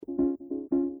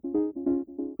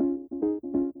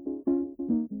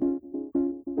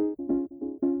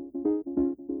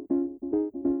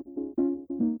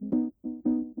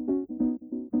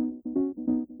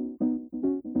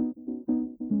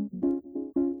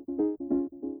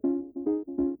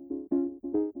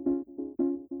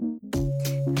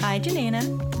Hi, Janina.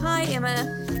 Hi,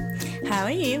 Emma. How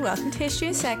are you? Welcome to History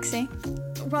is Sexy.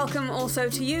 Welcome also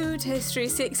to you to History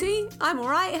is Sexy. I'm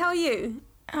alright, how are you?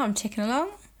 Oh, I'm ticking along,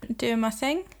 doing my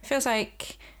thing. It feels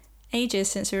like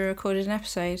ages since we recorded an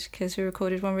episode because we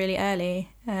recorded one really early.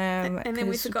 And then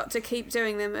we forgot to keep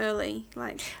doing them early.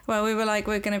 Well, we were like,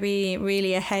 we're going to be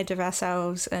really ahead of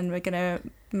ourselves and we're going to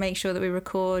make sure that we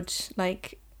record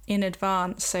like in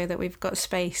advance so that we've got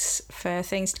space for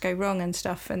things to go wrong and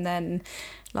stuff, and then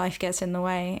life gets in the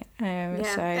way.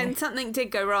 And something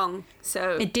did go wrong,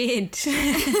 so... It did.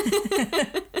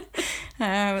 The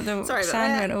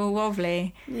sound went all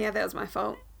wobbly. Yeah, that was my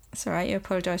fault. It's all right, you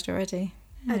apologised already.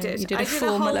 I did. You did a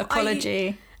formal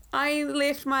apology. I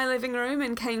left my living room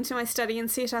and came to my study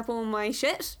and set up all my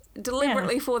shit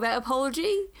deliberately for that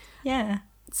apology. Yeah.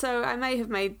 So I may have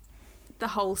made the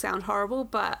whole sound horrible,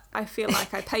 but I feel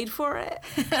like I paid for it.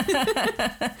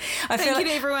 Thank you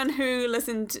to everyone who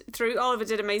listened through. Oliver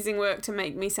did amazing work to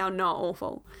make me sound not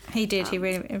awful. He did. He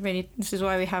really. This is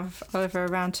why we have Oliver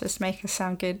around to make us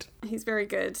sound good. He's very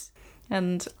good.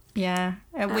 And yeah,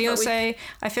 we also.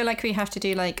 I feel like we have to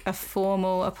do like a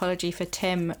formal apology for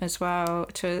Tim as well,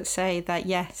 to say that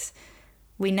yes,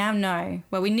 we now know.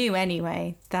 Well, we knew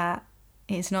anyway that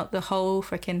it's not the whole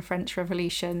freaking French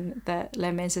Revolution that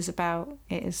Les Mis is about.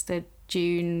 It is the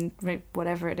June,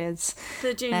 whatever it is.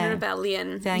 The June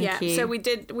Rebellion. Thank you. So we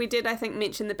did, I think,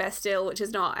 mention the Bastille, which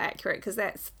is not accurate because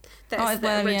that's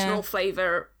the original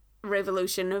flavour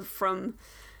revolution from...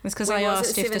 It's because I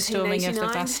asked if the storming of the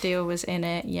Bastille was in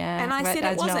it, yeah. And I said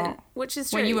it wasn't, which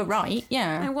is true. Well, you were right,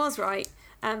 yeah. I was right.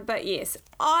 But yes,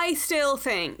 I still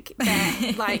think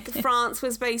that like France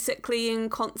was basically in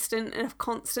constant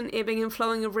ebbing and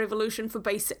flowing of revolution for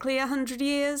basically 100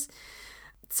 years.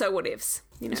 So whatevs,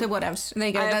 you know. So whatevs. There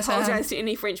you go. I apologise to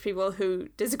any French people who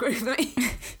disagree with me.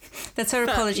 That's our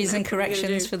apologies and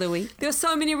corrections for the week. There are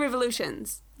so many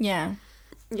revolutions. Yeah.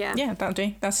 Yeah. Yeah, that'll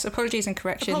do. That's apologies and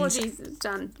corrections. Apologies,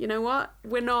 done. You know what?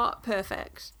 We're not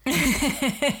perfect.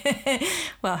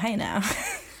 Well, hey now.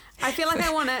 I feel like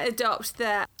I want to adopt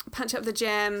the punch up the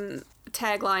jam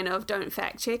tagline of don't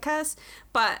fact check us,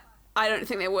 but I don't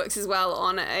think that works as well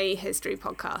on a history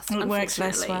podcast. It works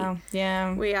less well,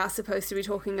 yeah. We are supposed to be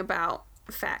talking about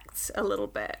facts a little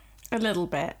bit. A little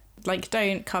bit. Like,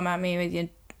 don't come at me with your,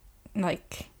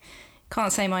 like,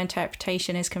 can't say my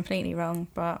interpretation is completely wrong,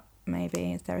 but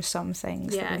maybe there are some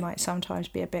things that we might sometimes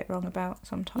be a bit wrong about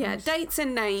sometimes. Yeah, dates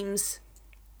and names.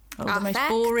 Oh, the most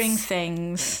boring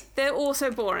things. They're also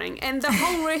boring. And the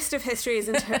whole rest of history is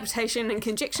interpretation and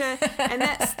conjecture. And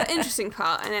that's the interesting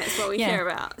part. And that's what we care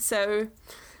about. So,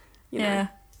 you know.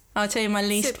 I'll tell you my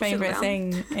least favourite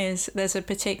thing is there's a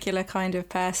particular kind of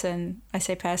person, I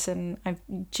say person, I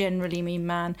generally mean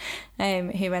man,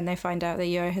 who when they find out that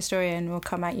you're a historian will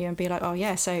come at you and be like, oh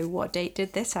yeah, so what date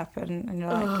did this happen? And you're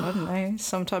like, I don't know,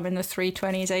 sometime in the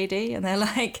 320s AD. And they're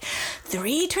like,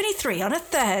 323 on a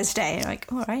Thursday. You're like,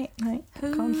 all right, like,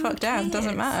 calm fuck down,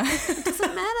 doesn't matter. It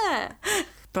doesn't matter.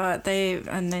 But there's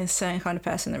a certain kind of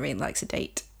person that really likes a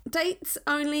date. Dates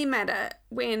only matter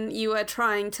when you are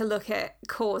trying to look at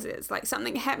causes, like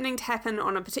something happening to happen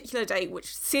on a particular date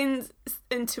which sends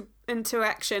into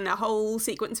action a whole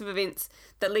sequence of events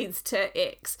that leads to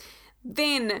X.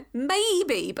 Then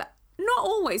maybe, but not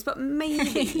always, but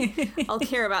maybe I'll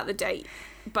care about the date.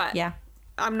 But yeah,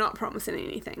 I'm not promising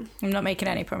anything. I'm not making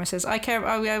any promises. I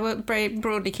will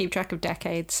broadly keep track of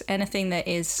decades. Anything that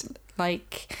is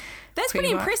like... That's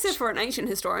pretty impressive for an ancient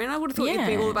historian. I would have thought you'd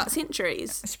be all about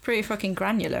centuries. It's pretty fucking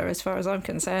granular as far as I'm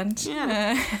concerned.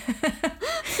 Yeah.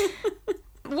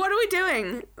 What are we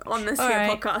doing on this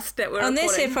podcast that we're recording? On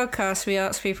this here podcast, we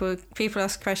ask people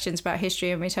ask questions about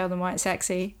history and we tell them why it's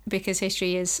sexy, because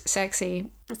history is sexy.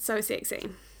 It's so sexy.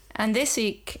 And this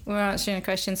week, we're answering a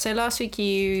question. So last week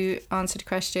you answered a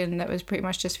question that was pretty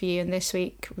much just for you, and this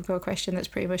week we've got a question that's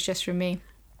pretty much just from me.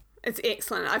 It's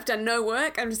excellent. I've done no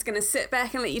work. I'm just going to sit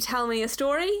back and let you tell me a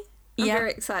story. I'm very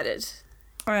excited.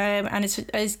 And it's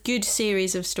a good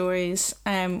series of stories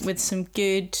with some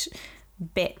good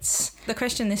bits. The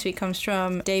question this week comes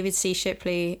from David C.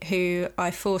 Shipley, who I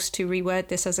forced to reword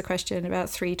this as a question about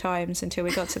 3 times until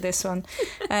we got to this one.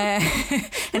 And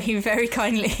he very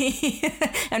kindly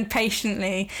and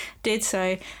patiently did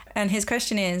so. And his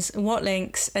question is, what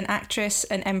links an actress,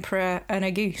 an emperor, and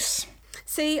a goose?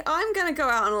 See, I'm going to go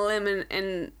out on a limb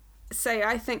and say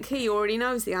I think he already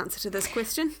knows the answer to this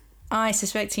question. I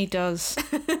suspect he does.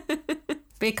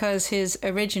 Because his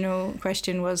original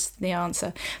question was the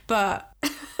answer. But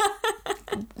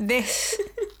this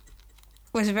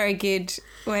was a very good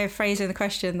way of phrasing the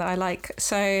question that I like.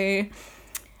 So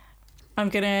I'm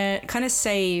going to kind of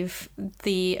save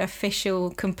the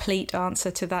official complete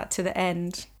answer to that to the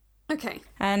end. Okay.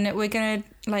 And we're going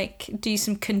to do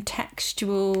some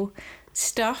contextual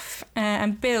stuff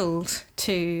and build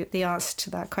to the answer to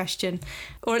that question,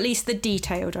 or at least the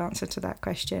detailed answer to that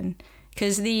question.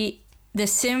 Because the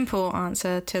simple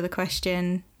answer to the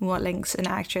question, what links an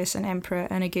actress, an emperor,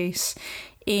 and a goose,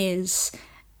 is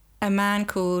a man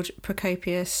called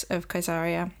Procopius of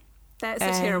Caesarea. That's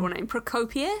a terrible name.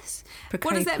 Procopius?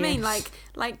 What does that mean?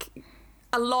 Like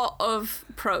a lot of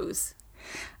prose?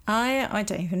 I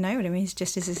don't even know what it means,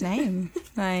 just as his name.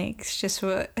 It's just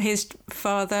what his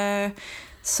father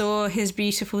saw his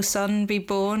beautiful son be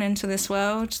born into this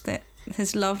world, that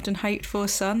his loved and hoped for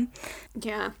son.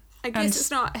 Yeah. I guess it's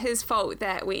not his fault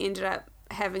that we ended up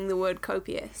having the word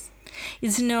copious.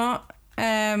 It's not,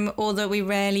 or that we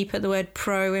rarely put the word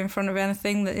pro in front of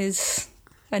anything that is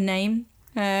a name.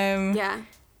 Yeah.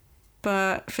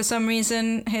 But for some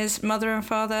reason, his mother and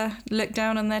father looked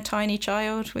down on their tiny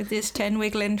child with his 10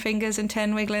 wiggling fingers and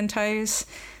 10 wiggling toes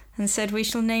and said, we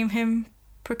shall name him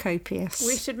Procopius.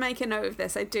 We should make a note of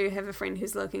this. I do have a friend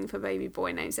who's looking for baby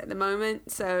boy names at the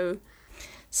moment, so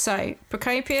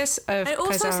Procopius of it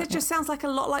also Caesarea. it just sounds like a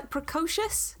lot like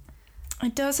precocious.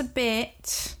 It does a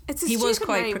bit. He was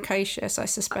quite precocious, I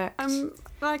suspect.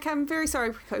 I'm very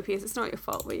sorry, Procopius. It's not your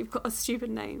fault, but you've got a stupid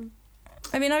name.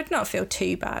 I mean, I'd not feel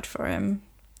too bad for him.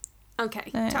 Okay,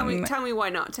 tell me why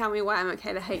not. Tell me why I'm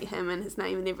okay to hate him and his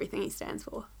name and everything he stands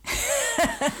for.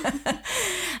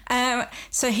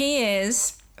 So he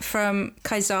is from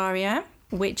Caesarea,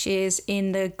 which is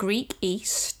in the Greek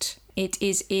East. It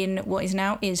is in what is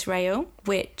now Israel,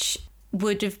 which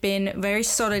would have been very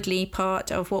solidly part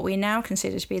of what we now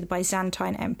consider to be the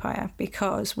Byzantine Empire,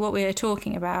 because what we are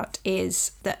talking about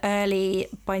is the early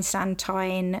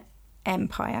Byzantine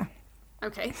Empire.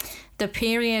 Okay. The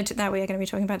period that we are going to be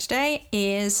talking about today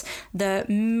is the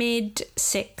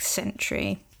mid-6th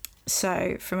century.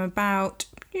 So from about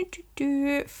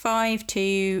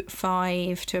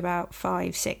 525 to about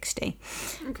 560.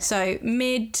 Okay. So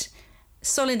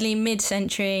solidly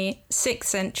mid-century, 6th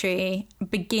century,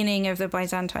 beginning of the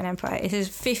Byzantine Empire. It is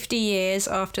 50 years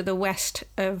after the west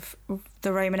of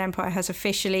the Roman Empire has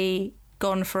officially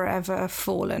gone forever,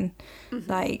 fallen.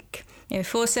 Mm-hmm.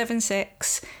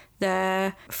 476...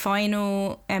 the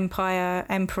final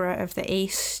emperor of the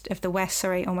west,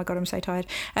 oh my God, I'm so tired.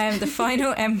 The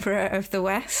final emperor of the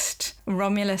West,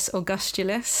 Romulus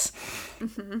Augustulus,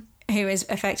 mm-hmm. who is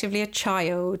effectively a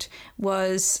child,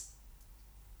 was...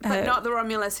 But not the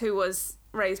Romulus who was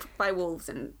raised by wolves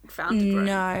and founded Rome.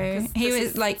 No, he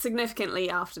was significantly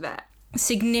after that.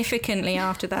 Significantly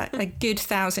after that, a good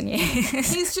 1,000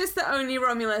 years. He's just the only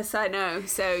Romulus I know,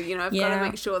 so, I've got to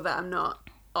make sure that I'm not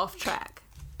off track.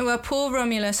 Well, poor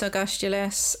Romulus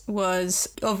Augustulus was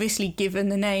obviously given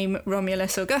the name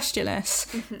Romulus Augustulus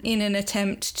mm-hmm. in an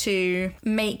attempt to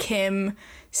make him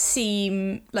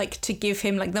seem to give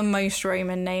him the most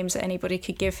Roman names that anybody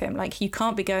could give him. You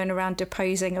can't be going around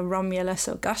deposing a Romulus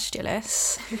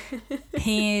Augustulus.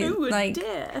 Who would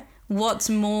dare? What's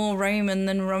more Roman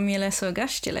than Romulus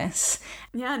Augustulus?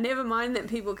 Yeah, never mind that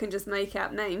people can just make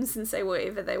up names and say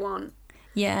whatever they want.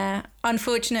 Yeah,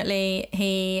 unfortunately,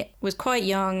 he was quite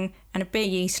young and a bit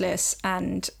useless,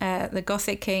 and the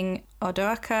Gothic king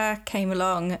Odoacer came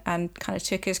along and kind of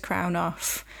took his crown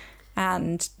off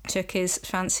and took his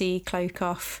fancy cloak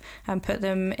off and put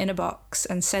them in a box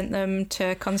and sent them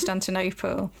to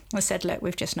Constantinople. I said, look,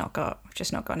 we've just not got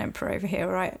an emperor over here,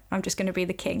 all right? I'm just going to be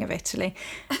the king of Italy.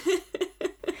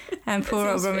 And poor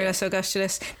old Romulus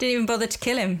Augustulus didn't even bother to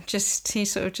kill him. He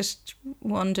sort of just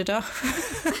wandered off.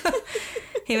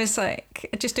 He was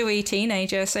just a wee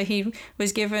teenager, so he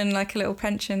was given a little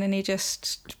pension and he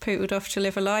just pootled off to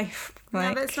live a life.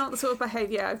 No, that's not the sort of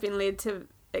behaviour I've been led to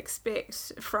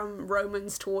expect from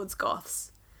Romans towards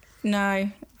Goths.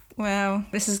 No. Well,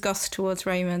 this is Goths towards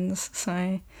Romans,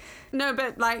 so... No,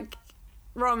 but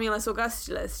Romulus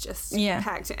Augustulus just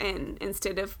packed it in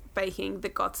instead of baking the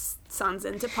Goths' sons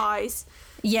into pies.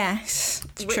 Yes,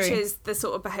 which true. is the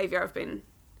sort of behaviour I've been...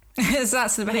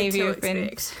 That's the behaviour you've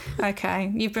been... Okay,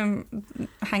 you've been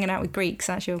hanging out with Greeks,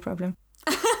 that's your problem.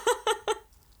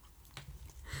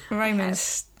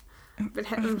 Romans... I've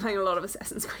been playing a lot of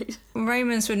Assassin's Creed.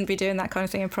 Romans wouldn't be doing that kind of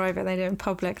thing in private, they do it in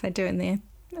public, they do it in the...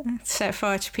 set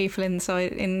fire to people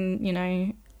inside,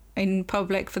 in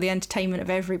public for the entertainment of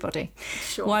everybody.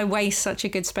 Sure. Why waste such a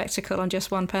good spectacle on just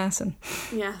one person?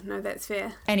 Yeah, no, that's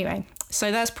fair. Anyway,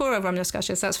 so that's poor old Romulus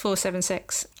Augustulus, that's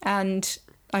 476. And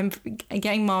I'm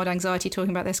getting mild anxiety talking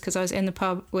about this because I was in the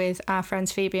pub with our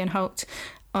friends Phoebe and Holt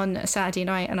on a Saturday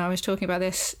night and I was talking about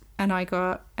this and I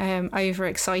got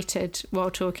overexcited while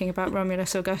talking about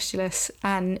Romulus Augustulus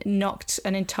and knocked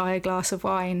an entire glass of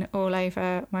wine all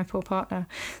over my poor partner.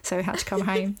 So I had to come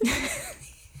home.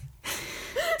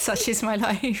 Such is my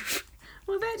life.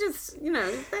 Well,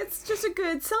 that's just a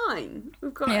good sign.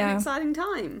 We've got an exciting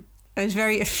time. I was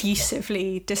very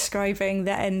effusively describing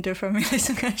the end of Romulus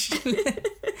Augustulus.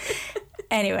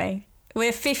 Anyway,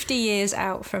 we're 50 years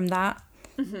out from that.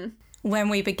 Mm-hmm. When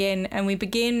we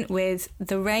begin with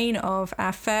the reign of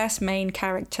our first main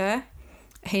character.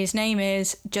 His name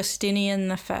is Justinian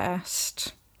the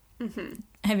First. Mm-hmm.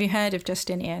 Have you heard of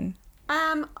Justinian?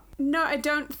 No, I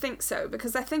don't think so,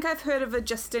 because I think I've heard of a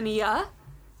Justinia,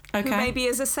 who maybe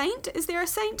is a saint. Is there a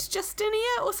Saint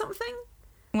Justinia or something?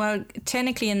 Well,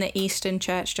 technically in the Eastern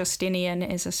Church, Justinian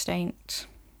is a saint,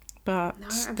 but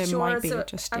there might be a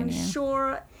Justinian. I'm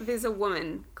sure there's a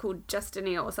woman called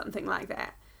Justinia or something like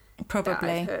that. Probably.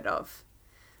 That I've heard of.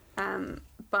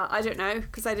 But I don't know,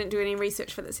 because I didn't do any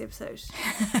research for this episode.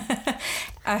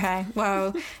 Okay,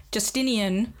 well,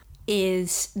 Justinian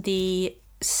is the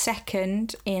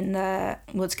second in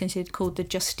what's considered called the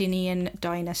Justinian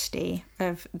dynasty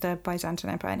of the Byzantine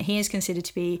Empire, and he is considered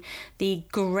to be the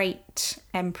great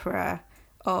emperor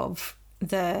of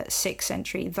the 6th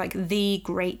century, like the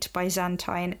great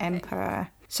Byzantine emperor.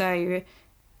 So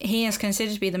he is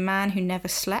considered to be the man who never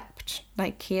slept.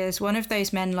 Like, he is one of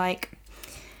those men, like,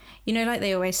 like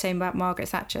they always say about Margaret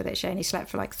Thatcher, that she only slept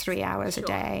for like 3 hours a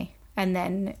day, and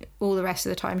then all the rest of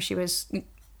the time she was,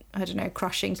 I don't know,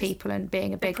 crushing people and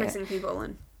being a bigot. Oppressing people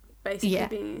and basically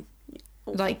being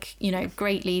awful. Like,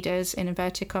 great leaders, in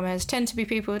inverted commas, tend to be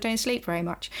people who don't sleep very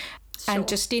much. Sure. And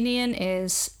Justinian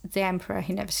is the emperor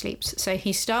who never sleeps. So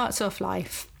he starts off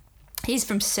life. He's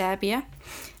from Serbia.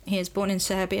 He is born in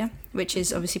Serbia, which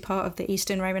is obviously part of the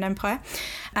Eastern Roman Empire.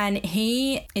 And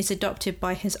he is adopted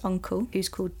by his uncle, who's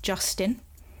called Justin.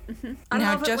 Mm-hmm. I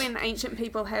love it when ancient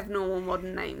people have normal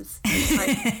modern names.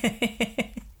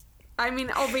 I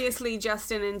mean, obviously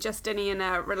Justin and Justinian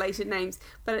are related names,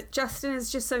 but Justin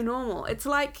is just so normal. It's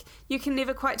like you can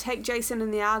never quite take Jason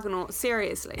and the Argonauts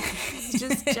seriously. It's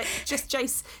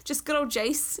just good old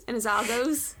Jace and his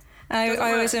Argos. I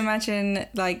always imagine,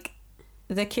 like,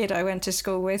 the kid I went to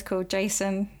school with called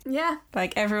Jason. Yeah.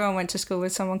 Like, everyone went to school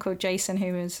with someone called Jason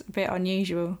who was a bit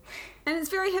unusual. And it's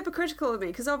very hypocritical of me,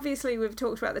 because obviously we've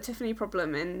talked about the Tiffany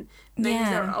problem and names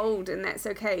are old and that's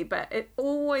okay, but it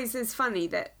always is funny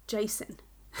that Jason.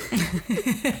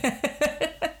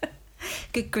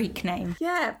 Good Greek name.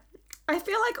 Yeah. I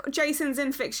feel like Jasons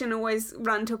in fiction always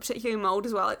run to a particular mould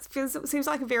as well. It seems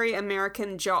like a very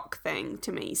American jock thing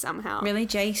to me somehow. Really,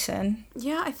 Jason?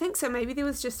 Yeah, I think so. Maybe there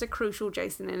was just a crucial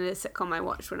Jason in a sitcom I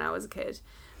watched when I was a kid.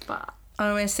 But I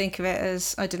always think of it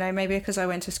as, I don't know, maybe because I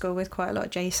went to school with quite a lot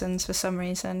of Jasons for some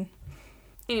reason.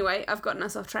 Anyway, I've gotten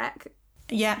us off track.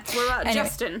 Yeah. What about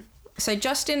Justin? So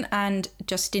Justin and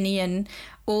Justinian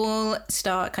all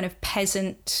start kind of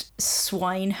peasant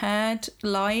swineherd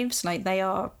lives. Like, they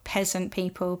are peasant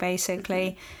people,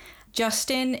 basically. Mm-hmm.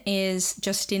 Justin is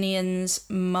Justinian's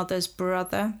mother's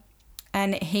brother,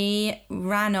 and he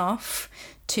ran off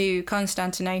to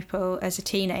Constantinople as a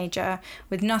teenager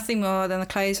with nothing more than the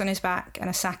clothes on his back and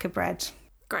a sack of bread.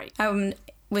 Great.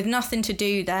 With nothing to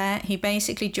do there, he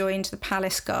basically joined the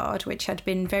palace guard, which had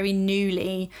been very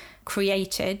newly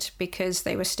created because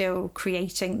they were still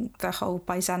creating the whole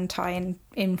Byzantine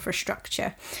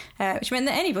infrastructure, which meant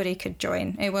that anybody could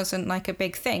join. It wasn't like a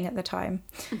big thing at the time.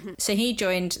 Mm-hmm. So he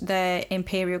joined the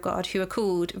imperial guard, who are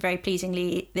called, very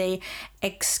pleasingly, the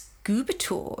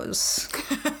Excubators.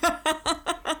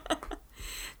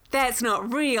 That's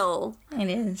not real. It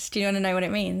is. Do you want to know what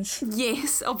it means?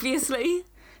 Yes, obviously.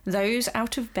 Those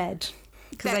out of bed.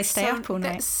 Because they stay up all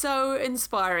night. That's so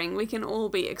inspiring. We can all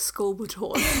be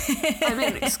exculbators. I'm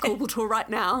an exculbator right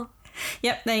now.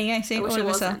 Yep, there you go. See, I wish all I of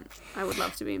us are. I would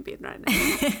love to be in bed right now.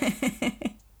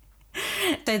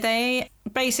 So they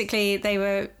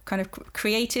were kind of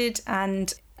created,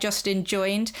 and Justin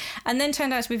joined, and then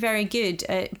turned out to be very good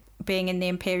at being in the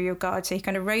Imperial Guard. So he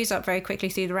kind of rose up very quickly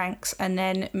through the ranks, and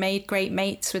then made great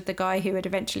mates with the guy who would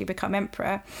eventually become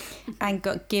emperor, and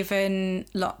got given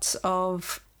lots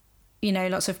of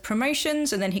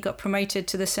promotions, and then he got promoted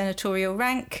to the senatorial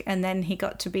rank, and then he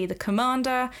got to be the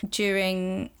commander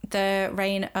during the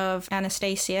reign of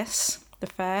Anastasius the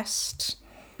First,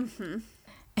 mm-hmm.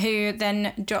 who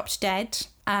then dropped dead.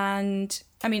 And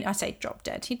I say dropped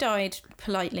dead. He died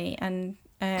politely and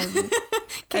of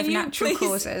natural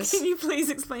causes. Can you please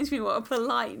explain to me what a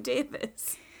polite death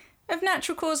is? Of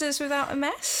natural causes without a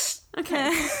mess.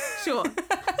 Okay, sure.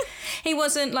 He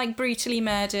wasn't like brutally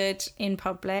murdered in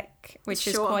public, which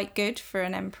is quite good for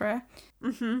an emperor.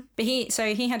 But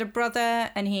he had a brother,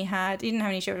 and he didn't have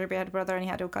any children, but he had a brother, and he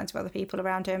had all kinds of other people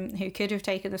around him who could have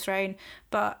taken the throne.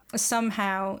 But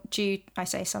somehow,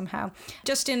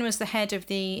 Justin was the head of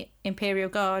the Imperial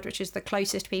Guard, which is the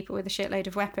closest people with a shitload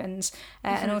of weapons,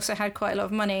 and also had quite a lot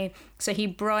of money. So he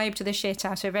bribed the shit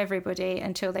out of everybody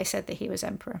until they said that he was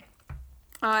emperor.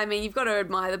 I mean, you've got to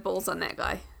admire the balls on that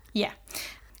guy. Yeah.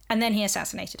 And then he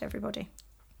assassinated everybody.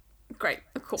 Great,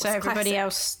 of course. So everybody classic.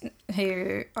 else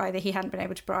who either he hadn't been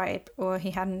able to bribe or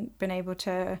he hadn't been able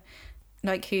to,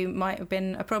 who might have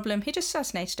been a problem, he just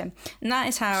assassinated him. And that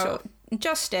is how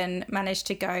Justin managed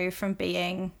to go from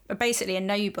being basically a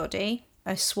nobody,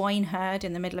 a swineherd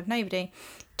in the middle of nobody,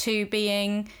 to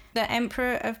being the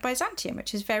emperor of Byzantium,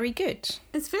 which is very good.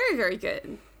 It's very, very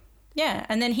good. Yeah,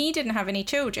 and then he didn't have any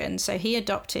children, so he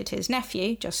adopted his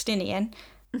nephew, Justinian,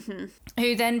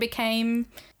 who then became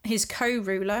his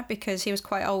co-ruler because he was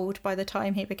quite old by the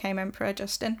time he became emperor,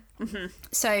 Justin.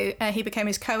 So he became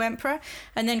his co-emperor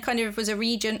and then kind of was a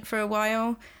regent for a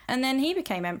while, and then he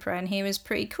became emperor, and he was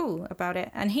pretty cool about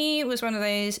it. And he was one of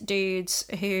those dudes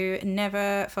who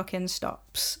never fucking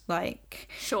stops.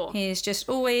 He's just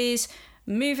always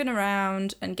moving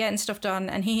around and getting stuff done,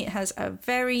 and he has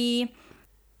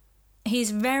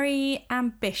he's very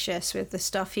ambitious with the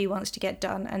stuff he wants to get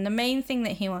done. And the main thing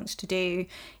that he wants to do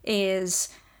is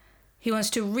he wants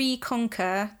to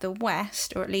reconquer the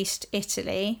West, or at least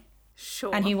Italy.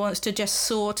 Sure. And he wants to just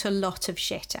sort a lot of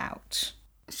shit out.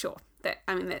 Sure. That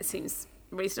seems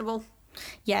reasonable.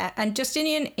 Yeah, and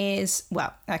Justinian is, we're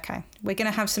going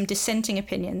to have some dissenting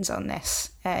opinions on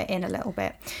this in a little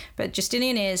bit. But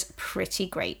Justinian is pretty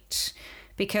great,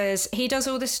 because he does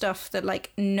all this stuff that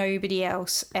nobody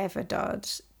else ever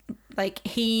does.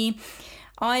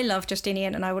 I love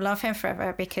Justinian, and I will love him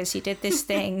forever, because he did this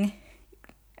thing.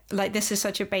 This is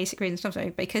such a basic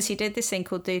reason, because he did this thing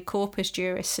called the Corpus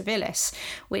Juris Civilis,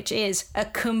 which is a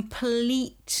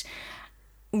complete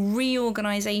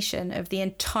reorganization of the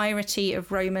entirety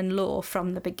of Roman law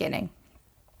from the beginning.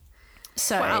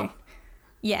 So. Wow.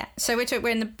 Yeah, so we're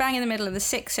in the middle of the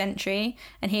 6th century,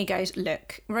 and he goes,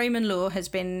 look, Roman law has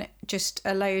been just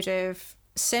a load of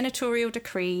senatorial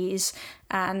decrees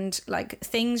and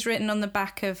things written on the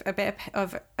back of a bit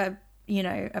of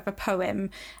a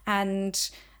poem, and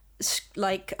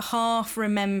half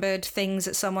remembered things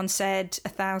that someone said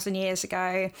 1,000 years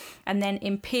ago, and then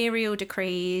imperial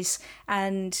decrees,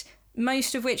 and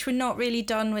most of which were not really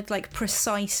done with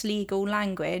precise legal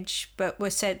language, but were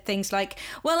said things like,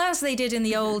 well, as they did in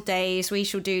the old days, we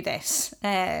shall do this.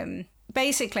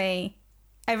 Basically,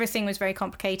 everything was very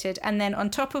complicated. And then on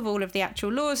top of all of the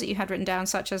actual laws that you had written down,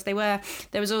 such as they were,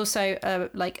 there was also a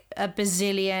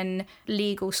bazillion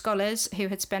legal scholars who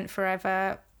had spent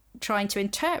forever trying to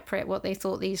interpret what they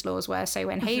thought these laws were. So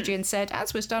when Hadrian said,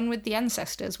 as was done with the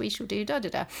ancestors, we shall do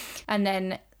da-da-da. And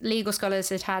then legal scholars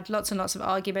had lots and lots of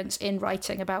arguments in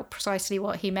writing about precisely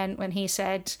what he meant when he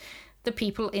said the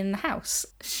people in the house.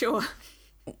 Sure.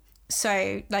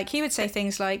 So, he would say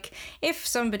things like, if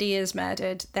somebody is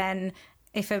murdered, then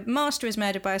if a master is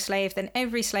murdered by a slave, then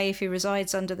every slave who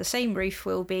resides under the same roof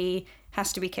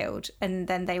has to be killed. And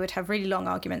then they would have really long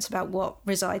arguments about what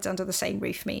resides under the same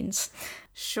roof means.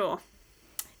 Sure.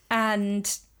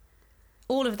 And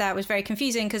all of that was very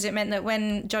confusing, because it meant that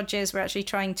when judges were actually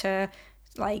trying to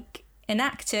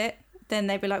enact it, then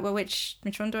they'd be like, well, which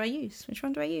one do I use? Which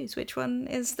one do I use? Which one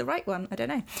is the right one? I don't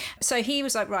know. So he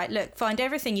was like, right, look, find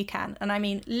everything you can. And I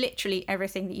mean, literally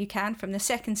everything that you can from the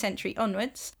 2nd century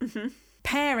onwards,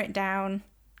 pare it down,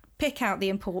 pick out the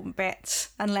important bits,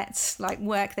 and let's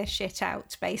work this shit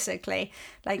out, basically.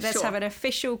 Let's have an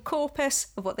official corpus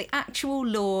of what the actual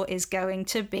law is going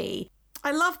to be.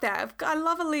 I love that. I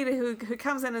love a leader who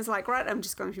comes in and is like, right, I'm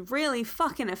just going to be really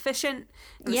fucking efficient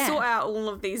and sort out all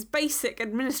of these basic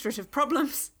administrative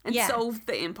problems and solve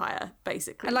the empire,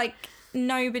 basically.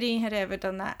 Nobody had ever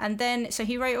done that. And then, so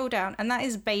he wrote it all down, and that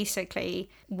is basically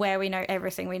where we know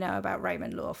everything we know about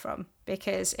Roman law from,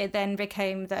 because it then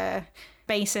became the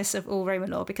basis of all Roman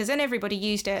law, because then everybody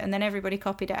used it, and then everybody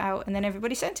copied it out, and then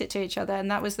everybody sent it to each other, and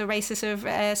that was the basis of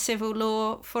civil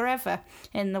law forever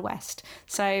in the West.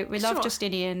 So we love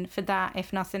Justinian for that,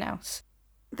 if nothing else.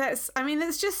 That's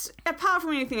just, apart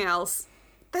from anything else,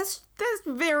 that's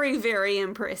very, very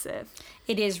impressive.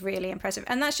 It is really impressive.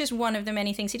 And that's just one of the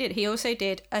many things he did. He also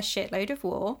did a shitload of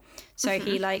war. So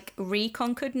he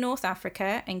reconquered North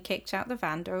Africa and kicked out the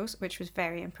Vandals, which was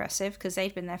very impressive because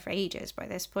they'd been there for ages by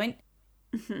this point.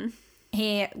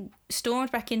 He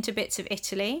stormed back into bits of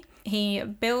Italy. He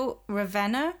built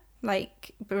Ravenna.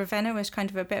 Ravenna was kind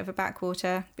of a bit of a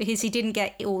backwater because he didn't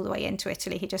get all the way into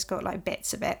Italy. He just got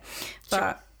bits of it.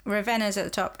 But Ravenna's at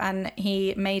the top, and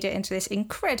he made it into this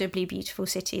incredibly beautiful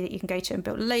city that you can go to and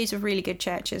built loads of really good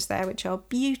churches there, which are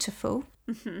beautiful.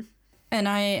 Mm-hmm. And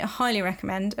I highly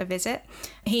recommend a visit.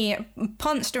 He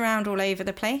pounced around all over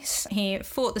the place. He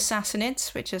fought the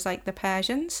Sassanids, which is like the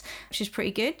Persians, which is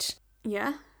pretty good.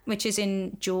 Yeah. Which is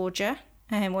in Georgia,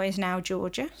 what is now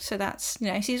Georgia. So that's,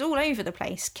 so he's all over the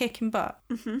place, kicking butt.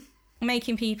 Mm-hmm.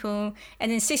 Making people,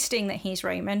 and insisting that he's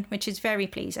Roman, which is very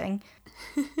pleasing.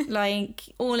 Like,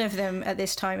 all of them at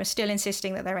this time are still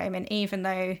insisting that they're Roman, even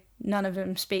though none of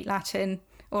them speak Latin,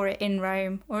 or are in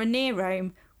Rome, or are near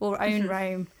Rome, or own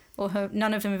Rome, or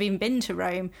none of them have even been to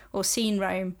Rome, or seen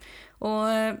Rome,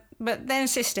 but they're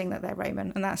insisting that they're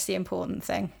Roman, and that's the important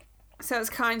thing. So it's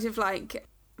kind of like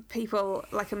people,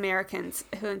 like Americans,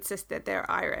 who insist that they're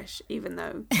Irish, even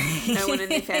though no one in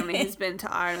their family has been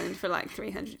to Ireland for like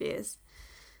 300 years.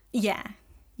 Yeah,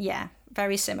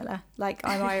 very similar. Like,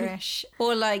 I'm Irish.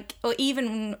 or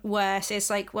even worse, it's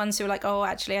like ones who are like, oh,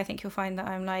 actually, I think you'll find that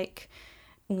I'm like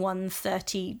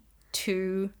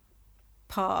 132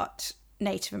 part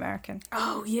Native American.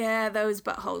 Oh, yeah, those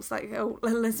buttholes. Like, oh,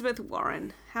 Elizabeth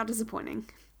Warren. How disappointing.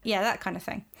 Yeah, that kind of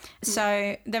thing.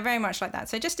 So they're very much like that.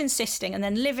 So just insisting, and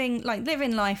then living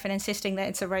life and insisting that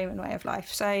it's a Roman way of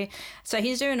life. So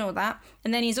he's doing all that.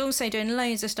 And then he's also doing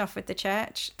loads of stuff with the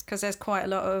church, because there's quite a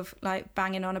lot of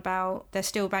they're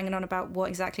still banging on about what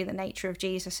exactly the nature of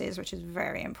Jesus is, which is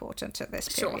very important at this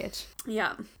period. Sure.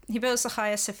 Yeah. He builds the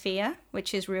Hagia Sophia,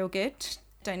 which is real good.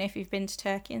 Don't know if you've been to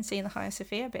Turkey and seen the Hagia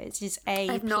Sophia, but it is A+.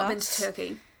 I've not been to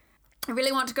Turkey. I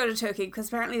really want to go to Turkey because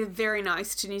apparently they're very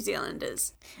nice to New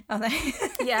Zealanders. Are they?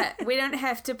 Yeah, we don't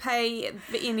have to pay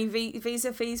any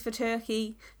visa fees for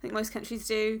Turkey. I think most countries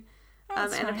do.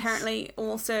 And nice. Apparently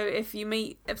also if you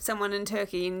meet someone in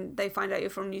Turkey and they find out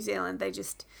you're from New Zealand, they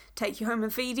just take you home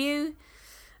and feed you.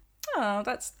 Oh,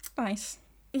 that's nice.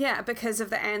 Yeah, because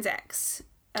of the Anzacs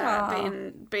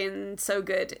being so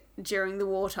good during the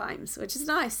war times, which is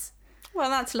nice.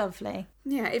 Well, that's lovely.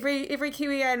 Yeah, every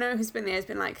Kiwi I know who's been there has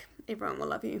been like, everyone will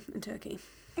love you in Turkey.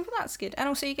 Well, that's good. And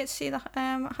also you get to see the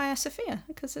Hagia Sophia,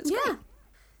 because it's great.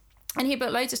 And he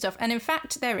built loads of stuff. And in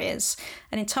fact, there is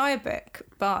an entire book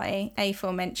by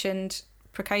aforementioned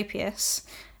Procopius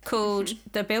called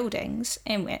The Buildings,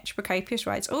 in which Procopius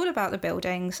writes all about the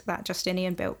buildings that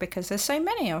Justinian built, because there's so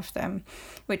many of them,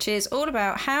 which is all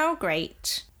about how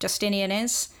great Justinian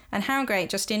is and how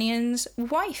great Justinian's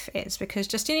wife is, because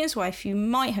Justinian's wife you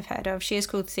might have heard of. She is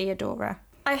called Theodora.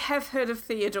 I have heard of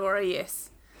Theodora,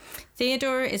 yes.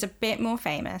 Theodora is a bit more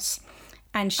famous.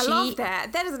 And I love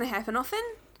that. That doesn't happen often.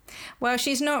 Well,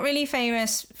 she's not really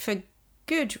famous for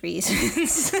good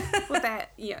reasons.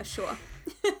 Yeah, sure.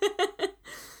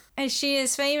 And she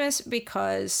is famous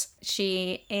because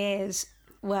she is,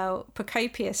 well,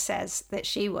 Procopius says that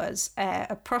she was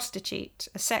a prostitute,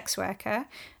 a sex worker,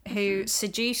 who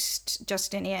seduced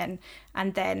Justinian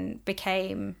and then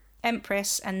became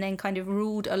empress and then kind of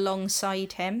ruled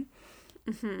alongside him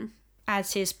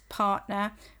as his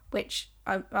partner, which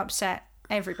upset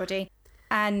everybody,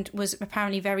 and was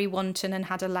apparently very wanton and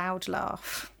had a loud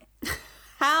laugh.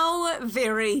 How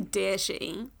very dare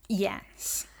she?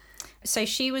 Yes. So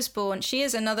she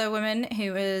is another woman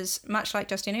who was, much like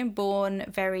Justinian, born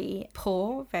very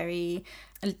poor, very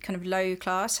kind of low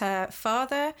class. Her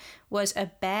father was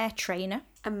a bear trainer.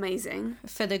 Amazing.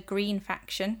 For the Green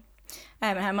faction.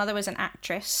 Her mother was an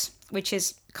actress, which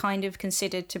is kind of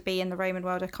considered to be in the Roman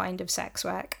world a kind of sex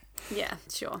work. Yeah,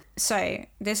 sure. So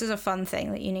this is a fun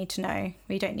thing that you need to know. Well,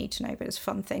 you don't need to know, but it's a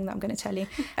fun thing that I'm going to tell you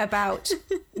about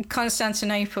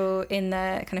Constantinople in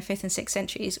the kind of 5th and 6th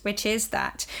centuries, which is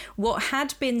that what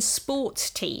had been sports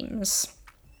teams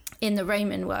in the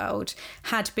Roman world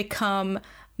had become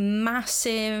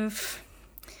massive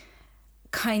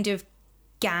kind of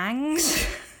gangs.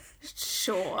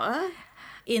 Sure.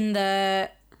 In the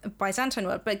Byzantine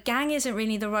world, but gang isn't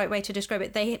really the right way to describe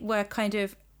it. They were kind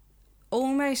of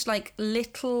almost like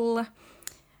little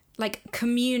like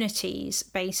communities,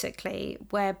 basically,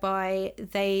 whereby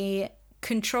they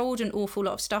controlled an awful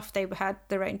lot of stuff. They had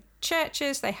their own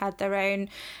churches, they had their own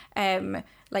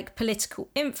like political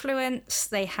influence,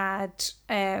 they had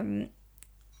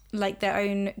like their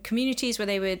own communities where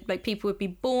they would, like, people would be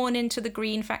born into the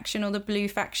Green faction or the Blue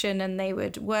faction, and they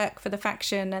would work for the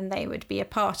faction and they would be a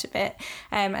part of it,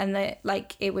 and it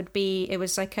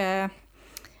was like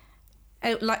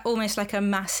almost like a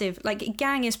massive, like,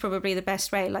 gang is probably the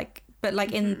best way, like, but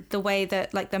like in the way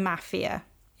that like the mafia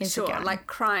is a gang. Like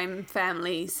crime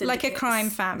family syndicates, like a crime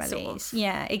family, sort of.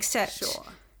 Yeah, except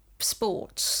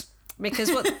sports,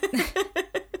 because what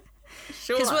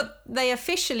because what they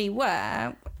officially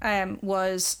were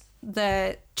was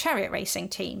the chariot racing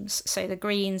teams, so the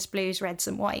greens, blues, reds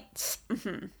and whites,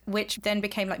 which then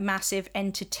became like massive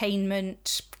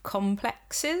entertainment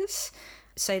complexes.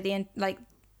 So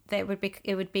it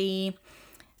would be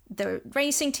the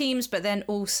racing teams, but then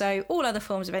also all other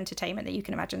forms of entertainment that you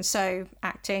can imagine. So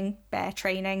acting, bear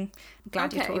training,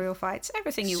 gladiatorial fights,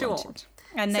 everything you wanted.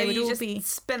 And they would all be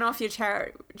spin off your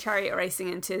chariot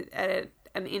racing into an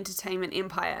entertainment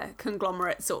empire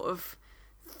conglomerate sort of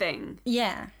thing.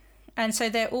 Yeah. And so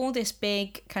they're all this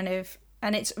big kind of,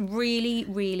 and it's really,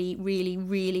 really, really,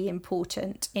 really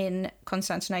important in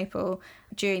Constantinople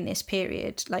during this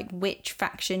period, like which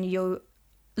faction you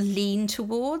lean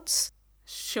towards.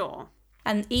 Sure.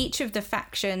 And each of the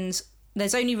factions,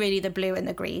 there's only really the blue and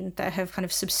the green that have kind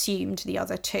of subsumed the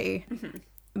other two.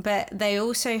 But they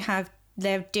also have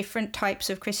their different types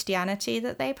of Christianity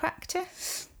that they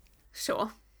practice.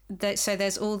 Sure. So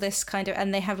there's all this kind of,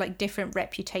 and they have like different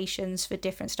reputations for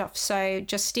different stuff. So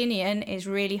Justinian is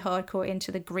really hardcore into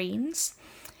the greens.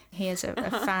 He is a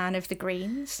fan of the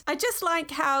greens. I just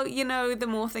like how, the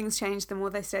more things change, the more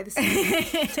they stay the same.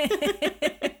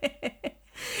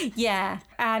 Yeah.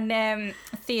 And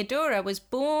Theodora was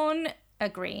born a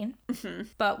green,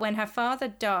 but when her father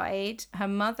died, her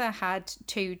mother had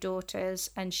 2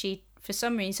 daughters, and she, for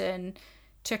some reason,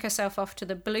 took herself off to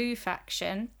the blue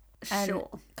faction and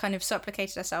kind of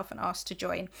supplicated herself and asked to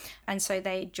join. And so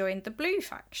they joined the blue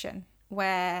faction,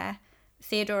 where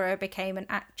Theodora became an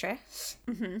actress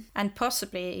and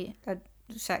possibly a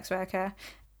sex worker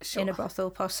in a brothel,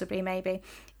 possibly, maybe.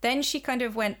 Then she kind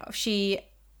of went, Is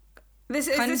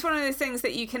this one of those things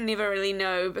that you can never really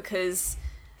know because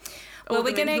all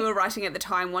the men who were writing at the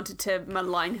time wanted to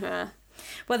malign her?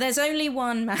 Well, there's only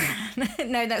one man.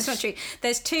 No, that's not true.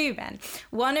 There's 2 men,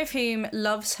 one of whom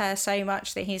loves her so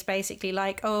much that he's basically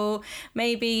like, oh,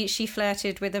 maybe she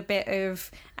flirted with a bit of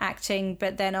acting,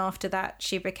 but then after that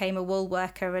she became a wool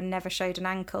worker and never showed an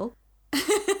ankle.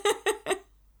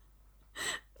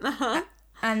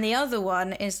 And the other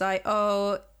one is like,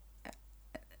 oh,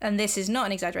 and this is not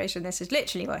an exaggeration, this is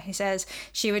literally what he says,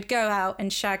 she would go out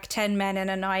and shag 10 men in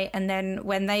a night, and then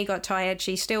when they got tired,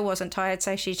 she still wasn't tired,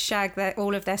 so she'd shag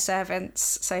all of their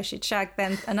servants, so she'd shag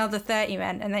then another 30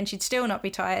 men, and then she'd still not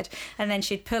be tired, and then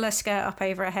she'd pull her skirt up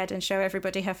over her head and show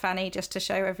everybody her fanny just to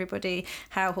show everybody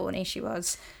how horny she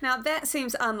was. Now that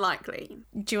seems unlikely.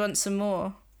 Do you want some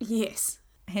more? Yes.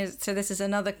 So this is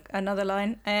another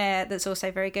line that's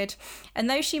also very good. And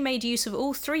though she made use of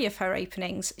all 3 of her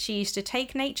openings, she used to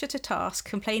take nature to task,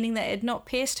 complaining that it had not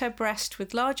pierced her breast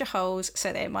with larger holes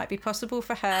so that it might be possible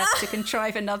for her to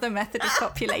contrive another method of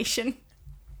copulation.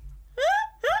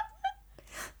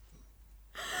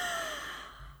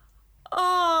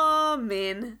 Oh,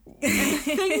 men. And the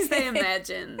things they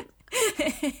imagine.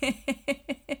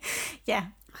 Yeah.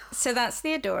 So that's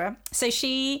Theodora. So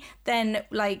she then,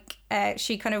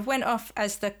 she kind of went off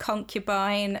as the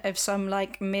concubine of some,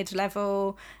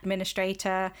 mid-level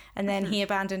administrator, and then he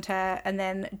abandoned her,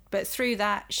 but through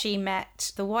that she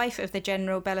met the wife of the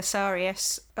General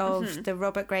Belisarius of the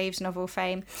Robert Graves novel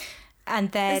fame,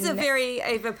 and then... This is a very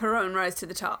Eva Peron rose to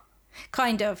the top.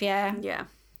 Kind of, yeah. Yeah.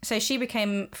 So she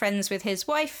became friends with his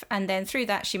wife, and then through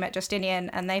that she met Justinian,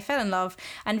 and they fell in love,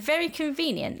 and very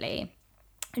conveniently...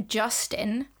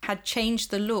 Justin had changed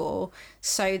the law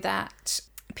so that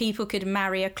people could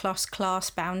marry across class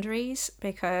boundaries,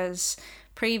 because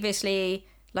previously,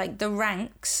 the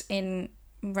ranks in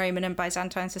Roman and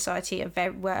Byzantine society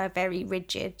were very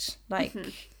rigid.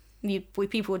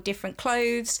 People wore different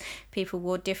clothes, people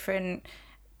wore different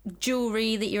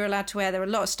jewelry that you're allowed to wear. There were a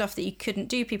lot of stuff that you couldn't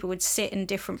do. People would sit in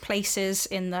different places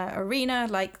in the arena.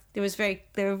 They were very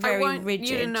rigid. I want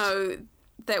you to know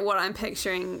that what I'm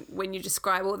picturing when you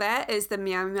describe all that is the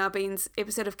Meow Meow Beans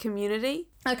episode of Community.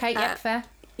 Okay, yeah, fair.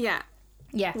 Yeah.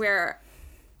 Yeah. Where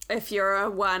if you're a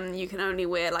 1, you can only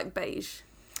wear beige.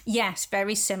 Yes,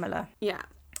 very similar. Yeah.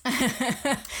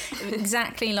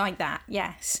 Exactly like that,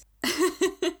 yes.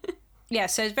 Yeah,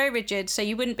 so it's very rigid, so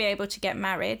you wouldn't be able to get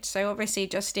married. So obviously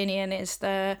Justinian is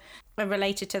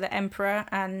related to the emperor,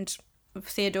 and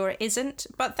Theodora isn't,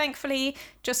 but thankfully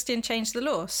Justin changed the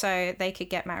law so they could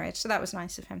get married, so that was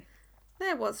nice of him.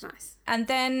 That was nice. And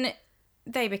then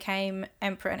they became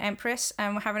emperor and empress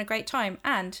and were having a great time,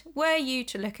 and were you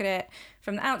to look at it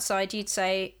from the outside, you'd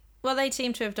say, well, they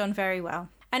seem to have done very well.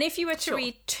 And if you were to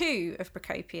read 2 of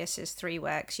Procopius's 3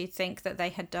 works, you'd think that they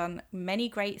had done many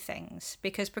great things,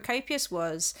 because Procopius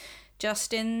was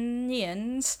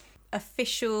Justinian's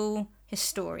official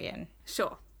historian.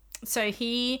 Sure. So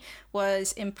he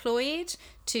was employed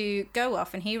to go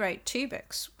off, and he wrote 2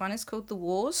 books. One is called The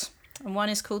Wars and one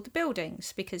is called The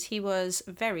Buildings, because he was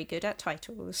very good at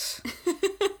titles.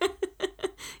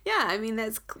 Yeah, I mean,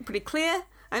 that's pretty clear.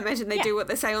 I imagine they do what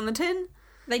they say on the tin.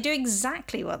 They do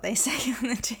exactly what they say on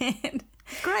the tin.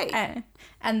 Great.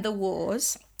 And the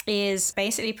wars is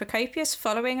basically Procopius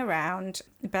following around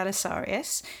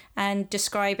Belisarius and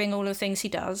describing all the things he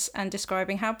does and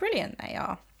describing how brilliant they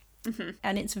are. Mm-hmm.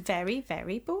 And it's very,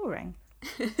 very boring.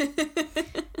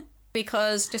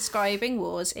 Because describing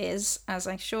wars is, as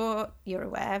I'm sure you're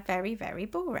aware, very, very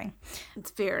boring.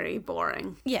 It's very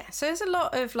boring. Yeah, so there's a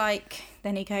lot of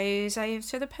then he goes over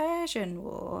to the Persian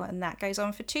War, and that goes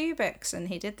on for 2 books, and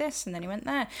he did this, and then he went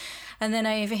there. And then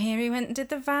over here he went and did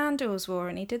the Vandals War,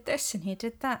 and he did this, and he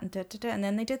did that, and da-da-da. And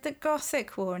then they did the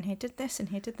Gothic War, and he did this, and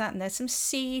he did that, and there's some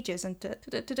sieges, and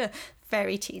da-da-da-da.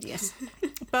 Very tedious.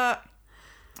 But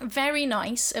very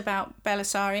nice about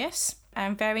Belisarius.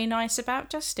 And very nice about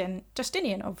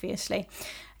Justinian, obviously.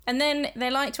 And then they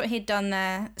liked what he'd done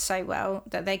there so well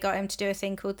that they got him to do a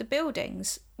thing called the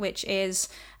Buildings, which is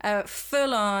a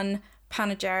full-on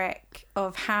panegyric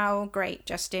of how great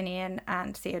Justinian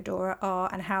and Theodora are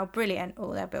and how brilliant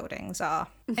all their buildings are.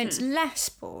 Mm-hmm. It's less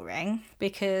boring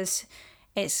because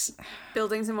it's...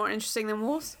 Buildings are more interesting than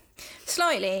wars?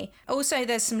 Slightly. Also,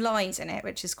 there's some lies in it,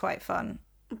 which is quite fun.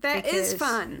 That is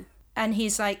fun. And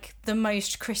he's the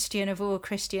most Christian of all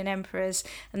Christian emperors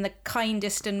and the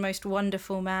kindest and most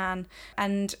wonderful man.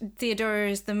 And Theodora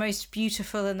is the most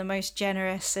beautiful and the most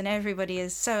generous, and everybody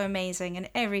is so amazing in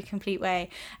every complete way.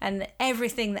 And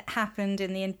everything that happened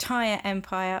in the entire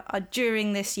empire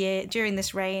during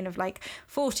this reign of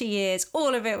 40 years,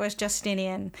 all of it was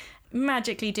Justinian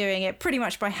magically doing it pretty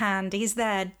much by hand. He's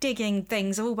there digging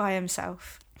things all by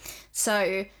himself.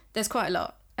 So there's quite a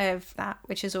lot of that,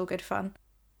 which is all good fun.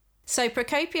 So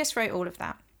Procopius wrote all of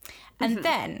that. And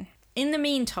then, in the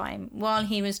meantime, while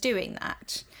he was doing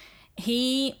that,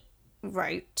 he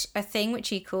wrote a thing which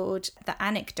he called the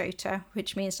Anecdota,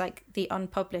 which means the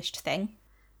unpublished thing,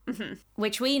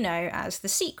 which we know as the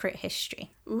secret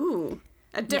history. Ooh,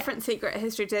 a different secret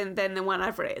history than the one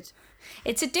I've read.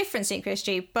 It's a different secret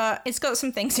history, but it's got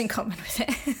some things in common with it.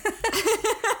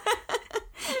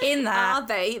 In that... Are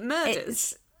they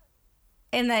murders?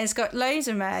 In there, it's got loads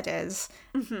of murders.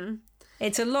 Mm-hmm.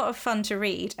 It's a lot of fun to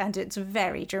read, and it's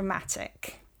very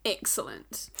dramatic.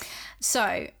 Excellent.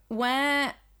 So,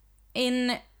 where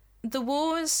in the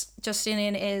wars,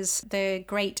 Justinian is the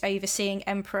great overseeing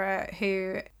emperor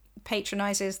who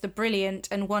patronises the brilliant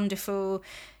and wonderful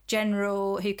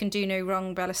general who can do no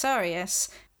wrong, Belisarius.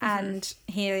 And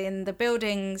here in the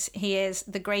Buildings, he is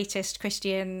the greatest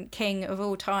Christian king of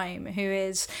all time, who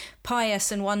is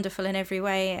pious and wonderful in every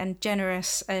way and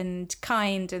generous and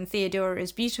kind, and Theodora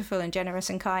is beautiful and generous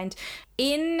and kind.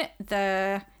 In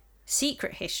the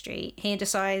secret history, he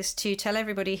decides to tell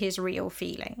everybody his real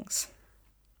feelings.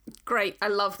 Great, I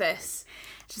love this.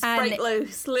 Just break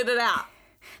loose, let it out.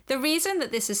 The reason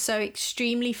that this is so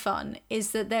extremely fun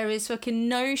is that there is fucking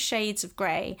no shades of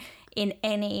grey in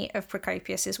any of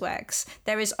Procopius's works.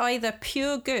 There is either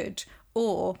pure good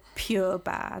or pure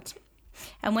bad.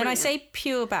 And when I say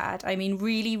pure bad, I mean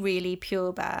really, really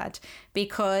pure bad,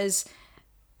 because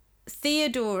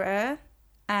Theodora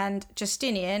and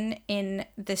Justinian in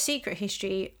the secret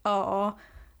history are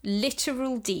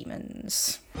literal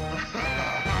demons.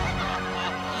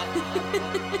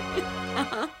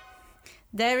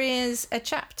 There is a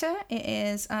chapter, it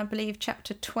is, I believe,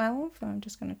 chapter 12, I'm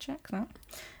just going to check that,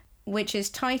 which is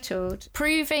titled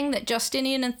Proving that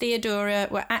Justinian and Theodora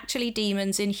were actually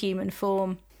demons in human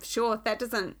form. Sure,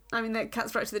 that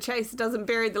cuts right to the chase. It doesn't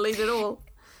bury the lead at all.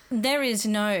 There's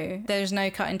no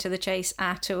cutting to the chase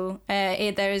at all.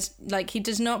 He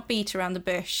does not beat around the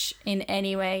bush in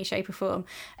any way, shape or form.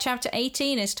 Chapter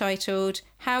 18 is titled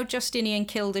How Justinian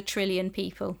Killed 1 Trillion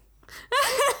People.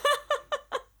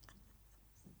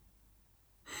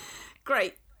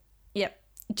 Great. Yep.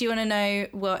 Do you want to know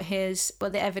what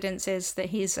the evidence is that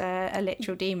he's a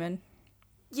literal demon?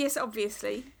 Yes,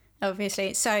 obviously.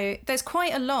 Obviously. So there's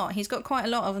quite a lot. He's got quite a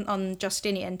lot on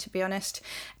Justinian, to be honest.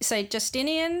 So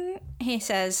Justinian, he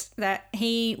says that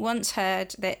he once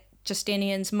heard that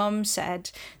Justinian's mum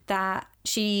said that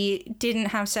she didn't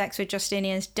have sex with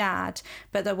Justinian's dad,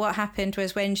 but that what happened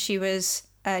was when she was...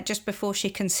 just before she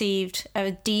conceived,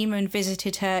 a demon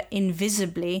visited her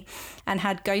invisibly and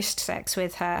had ghost sex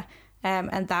with her,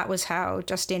 and that was how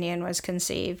Justinian was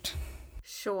conceived.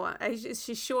 Sure. Is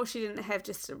she sure she didn't have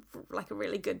just a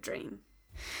really good dream?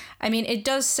 I mean, it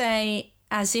does say,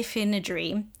 as if in a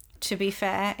dream, to be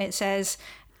fair. It says,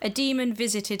 a demon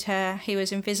visited her, he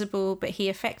was invisible, but he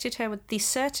affected her with the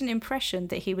certain impression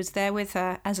that he was there with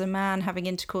her as a man having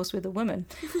intercourse with a woman,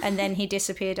 and then he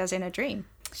disappeared as in a dream.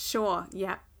 Sure,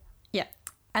 yeah. Yeah.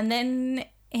 And then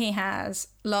he has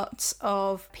lots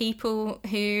of people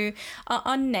who are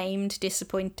unnamed,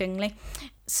 disappointingly.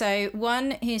 So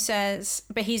one who says,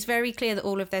 but he's very clear that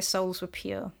all of their souls were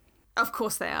pure. Of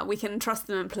course they are. We can trust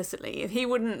them implicitly. He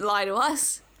wouldn't lie to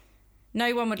us.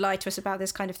 No one would lie to us about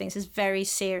this kind of thing. This is very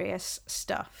serious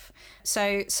stuff.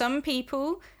 So some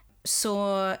people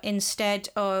saw, instead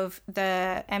of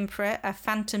the emperor, a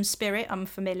phantom spirit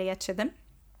unfamiliar to them.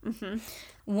 Mm-hmm.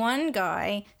 One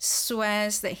guy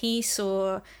swears that he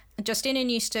saw, Justinian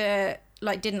used to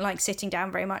didn't like sitting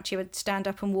down very much. He would stand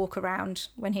up and walk around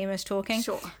when he was talking.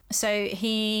 Sure. So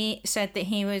he said that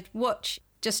he would watch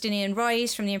Justinian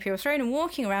rise from the imperial throne and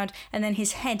walking around, and then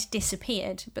his head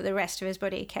disappeared, but the rest of his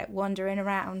body kept wandering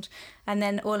around. And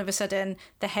then all of a sudden,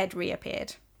 the head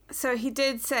reappeared. So he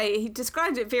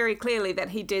described it very clearly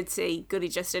that he did see Goody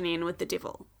Justinian with the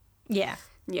devil. Yeah.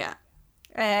 Yeah.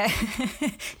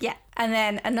 Yeah. And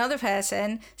then another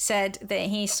person said that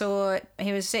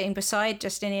he was sitting beside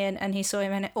Justinian and he saw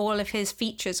him and all of his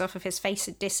features off of his face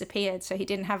had disappeared. So he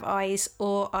didn't have eyes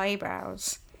or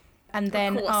eyebrows. And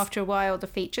then after a while, the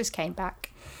features came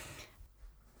back.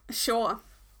 Sure.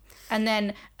 And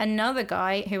then another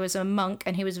guy who was a monk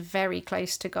and he was very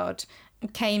close to God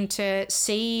came to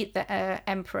see the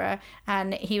emperor,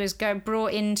 and he was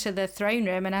brought into the throne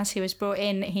room, and as he was brought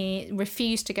in, he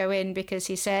refused to go in because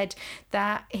he said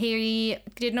that he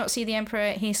did not see the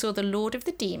emperor, he saw the Lord of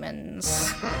the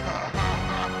Demons.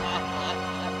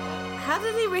 How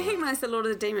did he recognise the Lord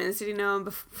of the Demons? Did he know him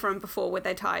from before? Were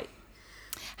they tight?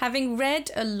 Having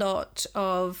read a lot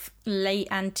of late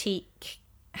antique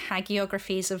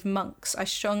hagiographies of monks, I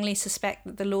strongly suspect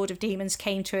that the Lord of Demons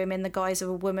came to him in the guise of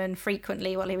a woman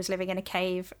frequently while he was living in a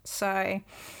cave. So,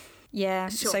 yeah,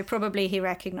 sure. So probably he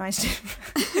recognised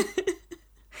him.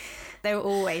 They were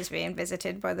always being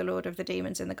visited by the Lord of the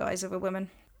Demons in the guise of a woman.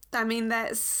 I mean,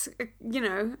 that's,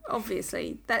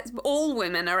 obviously, that's all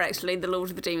women are actually the Lord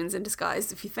of the Demons in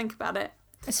disguise, if you think about it.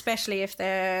 Especially if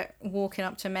they're walking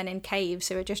up to men in caves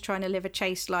who are just trying to live a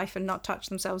chaste life and not touch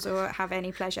themselves or have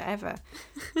any pleasure ever.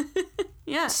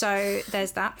 Yeah. So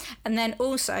there's that. And then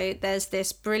also there's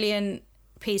this brilliant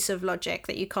piece of logic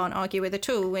that you can't argue with at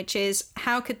all, which is,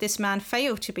 how could this man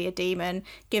fail to be a demon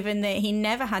given that he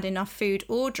never had enough food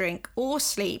or drink or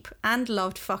sleep and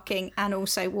loved fucking and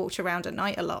also walked around at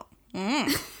night a lot? Well,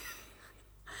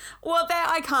 that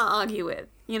I can't argue with.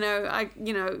 You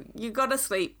got to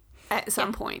sleep at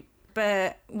some point.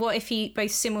 But what if he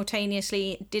both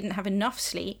simultaneously didn't have enough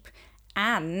sleep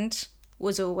and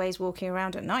was always walking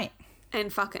around at night?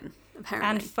 And fucking, apparently.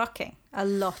 And fucking. A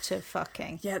lot of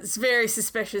fucking. Yeah, it's very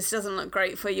suspicious. Doesn't look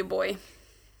great for your boy.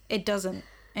 It doesn't.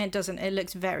 It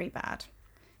looks very bad.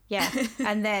 Yeah.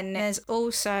 And then there's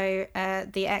also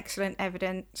the excellent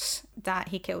evidence that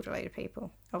he killed a load of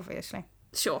people, obviously.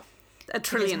 Sure. A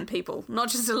trillion people. Not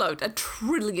just a load, a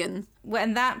trillion.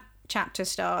 When that chapter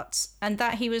starts, and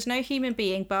that he was no human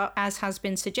being, but, as has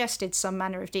been suggested, some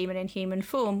manner of demon in human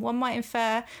form, one might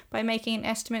infer by making an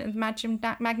estimate of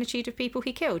the magnitude of people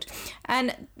he killed.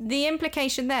 And the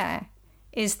implication there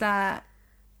is that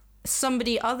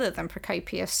somebody other than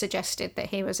Procopius suggested that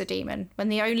he was a demon, when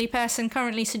the only person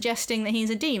currently suggesting that he's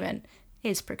a demon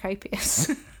is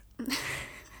Procopius.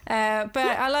 But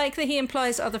I like that he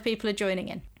implies other people are joining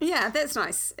in. Yeah, that's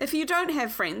nice. If you don't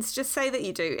have friends, just say that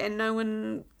you do, and no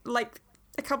one,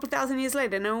 a couple of thousand years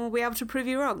later, no one will be able to prove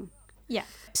you wrong. Yeah.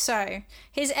 So,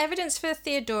 his evidence for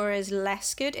Theodora is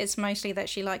less good. It's mostly that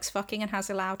she likes fucking and has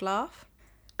a loud laugh.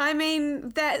 I mean,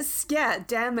 that's,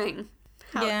 damning.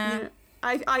 Yeah.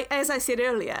 I as I said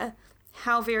earlier,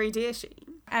 how very dare she?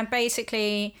 And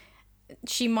basically,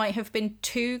 she might have been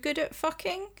too good at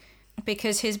fucking,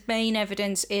 because his main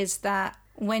evidence is that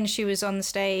when she was on the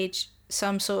stage,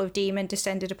 some sort of demon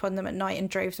descended upon them at night and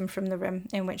drove them from the room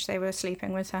in which they were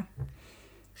sleeping with her.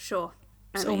 Sure.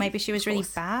 Or maybe she was really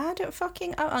bad at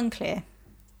fucking? Oh, unclear.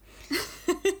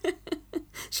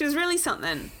 She was really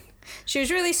something. She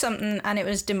was really something, and it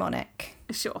was demonic.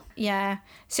 Sure. Yeah.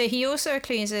 So he also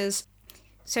accuses...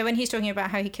 So when he's talking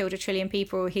about how he killed 1 trillion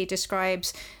people, he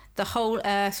describes the whole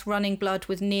earth running blood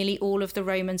with nearly all of the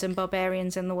Romans and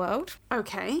barbarians in the world.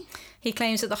 Okay. He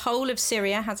claims that the whole of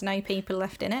Syria has no people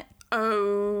left in it.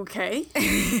 Okay.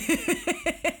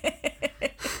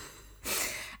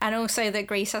 And also that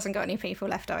Greece hasn't got any people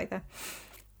left either.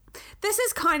 This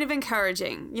is kind of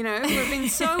encouraging, We've been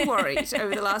so worried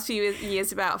over the last few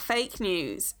years about fake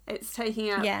news. It's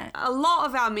taking out a lot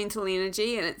of our mental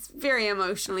energy, and it's very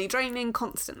emotionally draining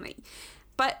constantly.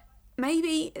 But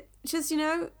maybe just,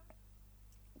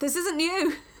 this isn't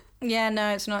new. Yeah, no,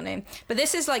 it's not new. But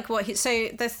this is so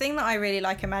the thing that I really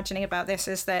like imagining about this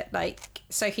is that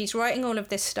so he's writing all of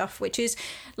this stuff, which is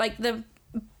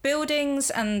buildings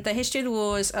and the history of the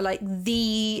wars are like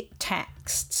the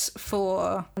texts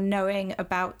for knowing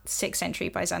about 6th century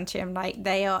Byzantium. Like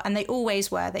they are, and they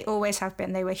always were. They always have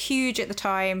been. They were huge at the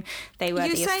time. They were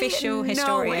the official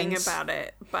historians. Knowing about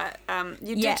it, but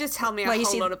you did just tell me a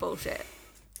whole lot of bullshit.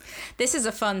 This is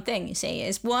a fun thing, you see,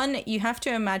 is one, you have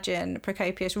to imagine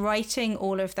Procopius writing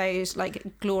all of those like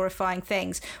glorifying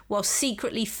things while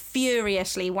secretly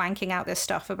furiously wanking out this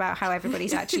stuff about how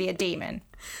everybody's actually a demon.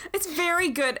 It's very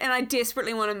good, and I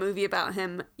desperately want a movie about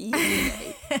him.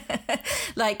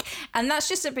 Like, and that's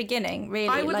just the beginning, really.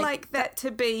 I would like that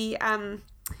to be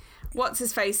what's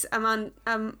his face? Armando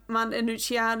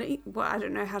Iannucci. Well, I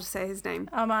don't know how to say his name.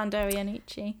 Armando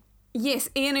Iannucci. Yes,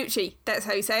 Iannucci. That's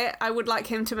how you say it. I would like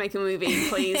him to make a movie,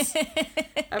 please,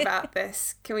 about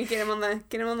this. Can we get him on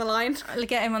the line? I'll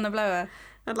get him on the blower.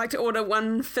 I'd like to order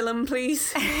one film,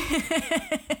 please.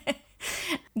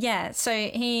 Yeah, so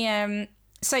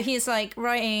he's like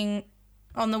writing.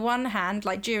 On the one hand,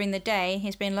 like during the day,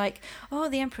 he's been like, oh,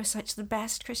 the Emperor's such the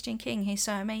best Christian king. He's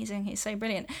so amazing. He's so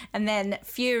brilliant. And then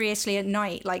furiously at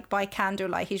night, like by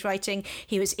candlelight, he's writing,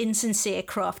 he was insincere,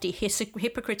 crafty,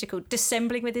 hypocritical,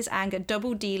 dissembling with his anger,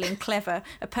 double-dealing, clever,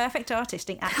 a perfect artist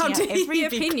in acting out every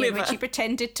opinion which he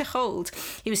pretended to hold.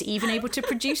 He was even able to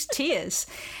produce tears.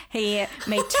 He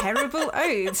made terrible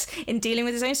oaths in dealing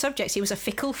with his own subjects. He was a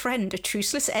fickle friend, a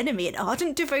truceless enemy, an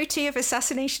ardent devotee of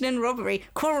assassination and robbery,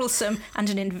 quarrelsome, and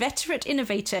an inveterate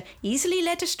innovator, easily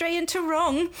led astray into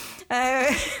wrong.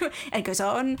 And it goes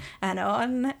on and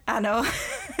on and on.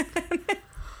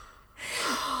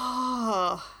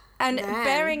 And man.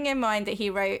 Bearing in mind that he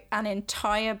wrote an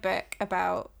entire book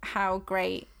about how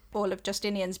great all of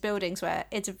Justinian's buildings were,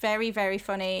 it's very, very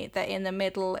funny that in the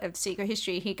middle of Secret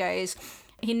History he goes,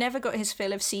 he never got his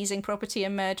fill of seizing property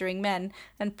and murdering men,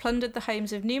 and plundered the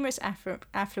homes of numerous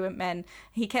affluent men.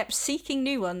 He kept seeking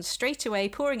new ones, straight away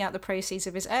pouring out the proceeds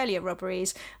of his earlier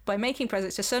robberies by making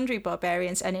presents to sundry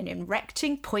barbarians and in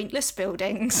erecting pointless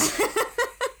buildings.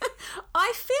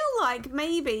 I feel like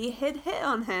maybe he'd hit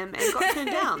on him and got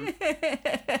turned down.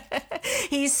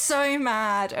 He's so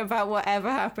mad about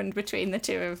whatever happened between the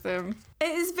two of them. It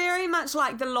is very much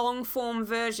like the long-form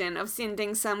version of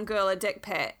sending some girl a dick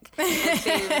pic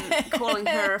and then calling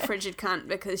her a frigid cunt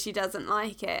because she doesn't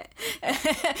like it.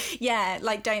 Yeah,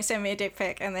 like, don't send me a dick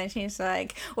pic. And then she's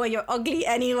like, well, you're ugly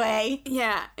anyway.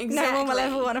 Yeah, exactly. No one will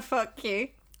ever want to fuck you.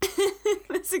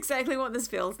 That's exactly what this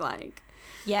feels like.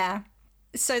 Yeah.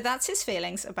 So that's his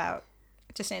feelings about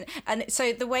Justinian. And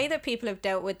so the way that people have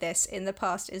dealt with this in the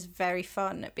past is very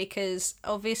fun, because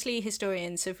obviously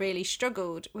historians have really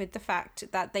struggled with the fact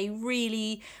that they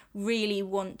really, really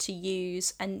want to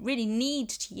use and really need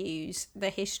to use the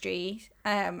history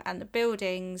and the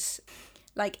buildings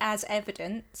like as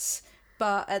evidence.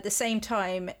 But at the same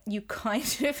time, you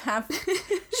kind of have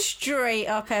straight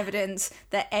up evidence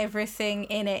that everything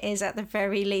in it is at the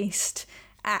very least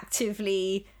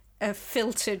actively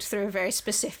filtered through a very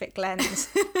specific lens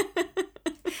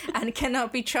and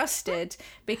cannot be trusted,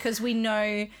 because we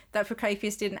know that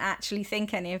Procopius didn't actually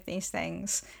think any of these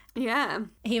things. Yeah.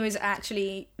 He was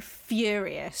actually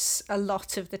furious a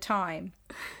lot of the time,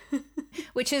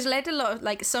 which has led a lot of,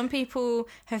 like, some people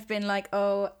have been like,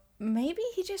 oh, maybe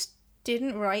he just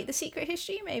didn't write the Secret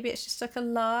History, maybe it's just like a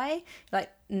lie.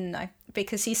 Like, no,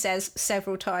 because he says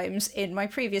several times in my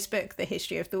previous book, The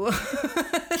History of the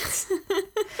Wars.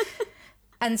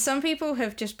 And some people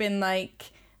have just been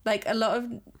like a lot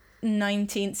of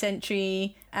 19th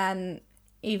century and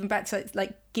even back to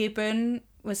like Gibbon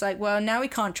was like, well, now we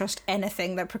can't trust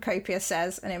anything that Procopius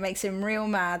says, and it makes him real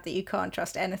mad that you can't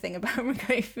trust anything about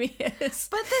Procopius.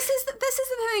 But this is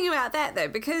the thing about that, though,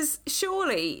 because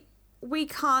surely we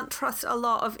can't trust a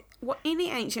lot of what any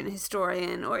ancient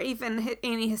historian or even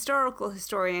any historical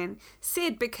historian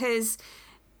said, because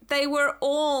they were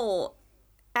all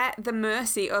at the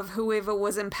mercy of whoever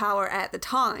was in power at the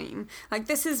time. Like,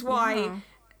 this is why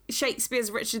Shakespeare's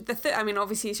Richard III, I mean,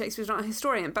 obviously Shakespeare's not a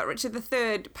historian, but Richard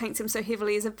III paints him so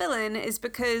heavily as a villain is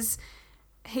because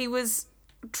he was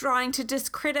trying to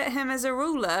discredit him as a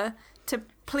ruler to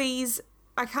please,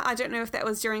 I don't know if that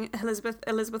was during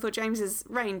Elizabeth or James's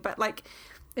reign, but like,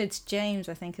 it's James,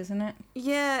 I think, isn't it?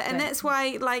 Yeah, and that's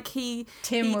why, like, he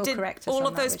will did correct us all on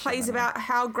of those plays about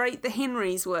how great the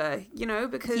Henrys were, you know,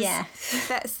 because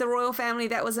that's the royal family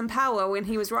that was in power when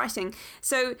he was writing.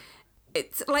 So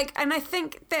it's like, and I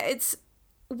think that it's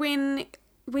when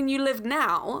you live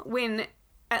now, when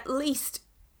at least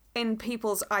in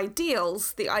people's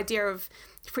ideals, the idea of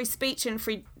free speech and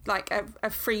free, like a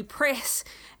free press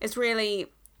is really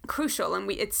crucial, and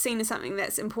it's seen as something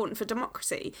that's important for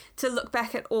democracy, to look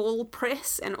back at all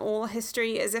press and all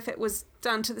history as if it was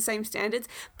done to the same standards.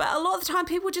 But a lot of the time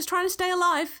people are just trying to stay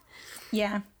alive.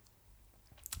 Yeah.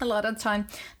 A lot of the time.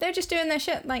 They're just doing their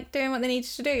shit, like doing what they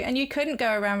needed to do. And you couldn't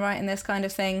go around writing this kind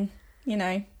of thing, you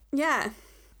know. Yeah.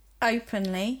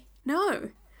 Openly. No.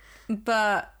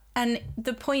 But, and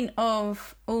the point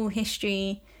of all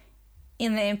history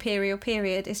in the imperial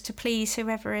period is to please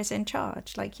whoever is in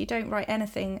charge. Like, you don't write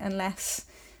anything unless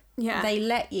they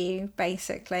let you,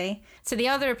 basically. So the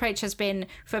other approach has been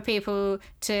for people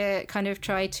to kind of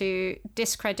try to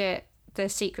discredit the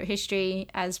secret history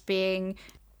as being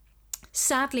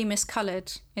sadly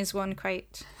miscoloured, is one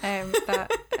quote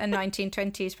that a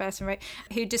 1920s person wrote,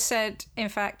 who just said, in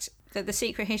fact, that the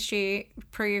secret history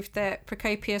proved that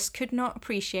Procopius could not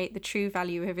appreciate the true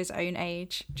value of his own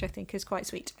age, which I think is quite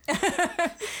sweet.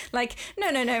 Like,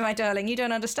 no, my darling, you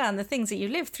don't understand. The things that you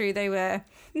lived through, they were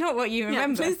not what you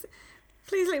remember. Yeah,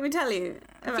 please let me tell you.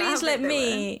 Please let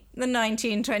me, the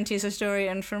 1920s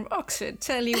historian from Oxford,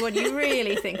 tell you what you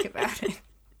really think about it.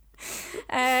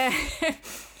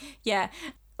 Yeah.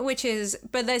 Which is,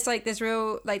 but there's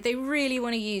real, like, they really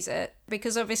want to use it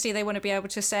because obviously they want to be able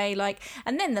to say, like,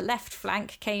 and then the left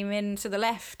flank came in to the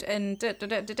left and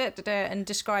and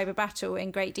describe a battle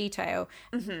in great detail.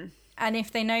 Mm-hmm. And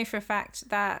if they know for a fact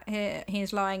that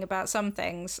he's lying about some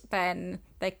things, then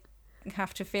they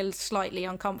have to feel slightly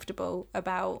uncomfortable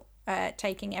about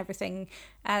taking everything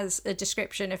as a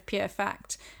description of pure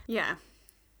fact. Yeah.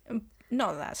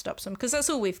 Not that stops them, because that's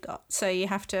all we've got. So you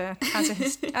have to,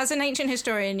 as an ancient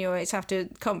historian, you always have to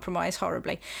compromise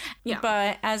horribly. Yeah.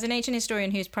 But as an ancient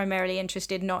historian who's primarily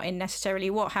interested not in necessarily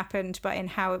what happened, but in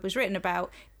how it was written about,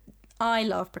 I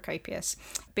love Procopius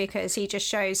because he just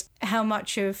shows how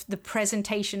much of the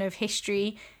presentation of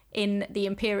history in the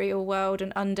imperial world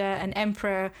and under an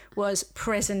emperor was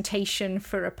presentation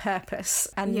for a purpose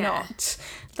and not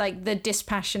like the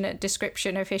dispassionate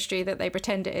description of history that they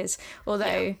pretend it is.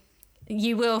 Although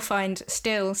you will find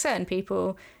still certain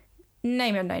people,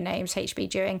 name and no names, HB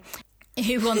Dewing,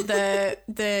 who want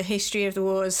the history of the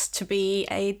wars to be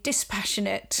a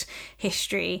dispassionate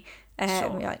history.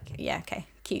 Sure. Like, yeah, okay,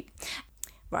 cute.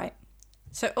 Right.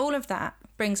 So all of that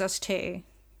brings us to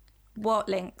what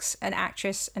links an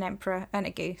actress, an emperor, and a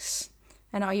goose.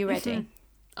 And are you ready? Mm-hmm.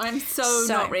 I'm so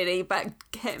not ready, but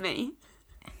hit me.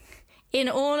 In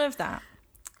all of that,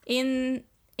 it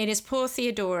is poor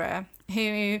Theodora,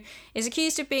 who is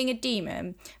accused of being a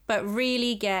demon, but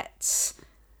really gets,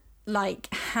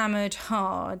 like, hammered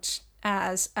hard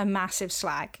as a massive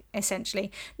slag,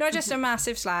 essentially. Not just a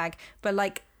massive slag, but,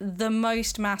 like, the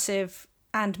most massive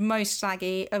and most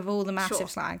slaggy of all the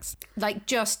massive slags. Like,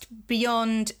 just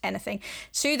beyond anything.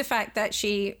 To the fact that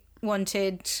she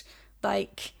wanted,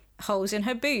 like, holes in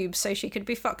her boobs so she could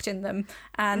be fucked in them.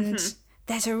 And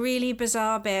there's a really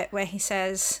bizarre bit where he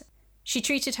says, she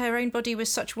treated her own body with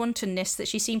such wantonness that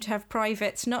she seemed to have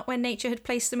privates, not where nature had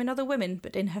placed them in other women,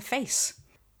 but in her face.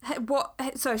 What?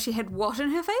 So she had what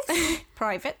in her face?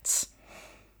 Privates.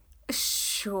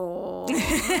 Sure.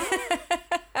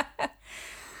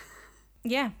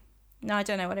 Yeah. No, I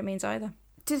don't know what it means either.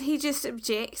 Did he just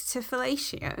object to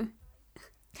fellatio?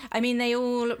 I mean, they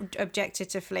all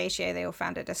objected to fellatio. They all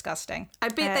found it disgusting. I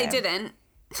bet they didn't.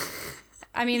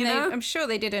 I mean, I'm sure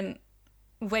they didn't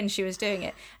when she was doing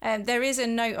it. There is a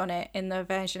note on it in the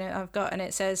version I've got, and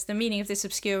it says, the meaning of this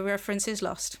obscure reference is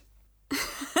lost.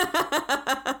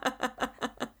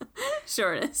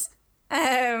 Sure it is.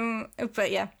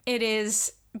 But yeah, it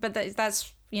is. But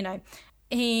that's, you know,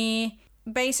 he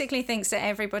basically thinks that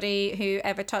everybody who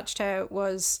ever touched her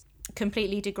was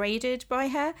completely degraded by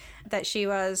her, that she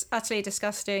was utterly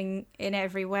disgusting in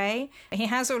every way. He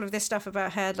has all of this stuff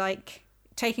about her, like,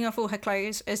 taking off all her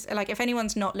clothes. As, like, if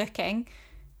anyone's not looking,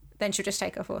 then she'll just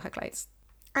take off all her clothes.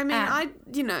 I mean, I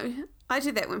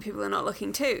do that when people are not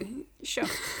looking too. Sure.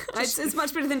 It's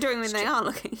much better than doing when they are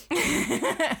looking.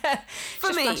 For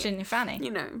just me. flashing your fanny.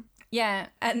 You know. Yeah,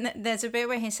 and there's a bit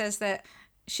where he says that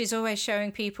she's always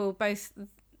showing people both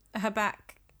her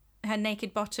back, her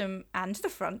naked bottom, and the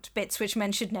front, bits which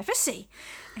men should never see.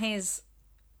 He's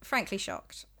frankly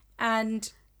shocked.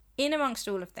 And in amongst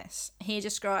all of this, he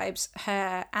describes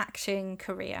her acting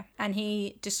career, and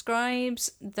he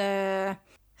describes the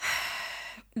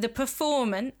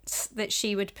performance that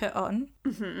she would put on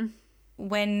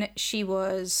when she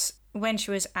was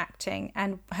acting,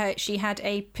 and she had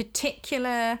a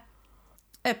particular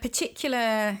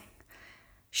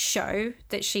show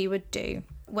that she would do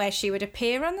where she would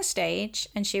appear on the stage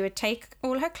and she would take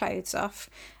all her clothes off,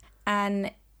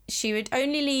 and she would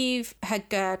only leave her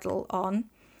girdle on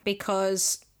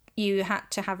because you had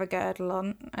to have a girdle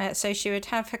on. So she would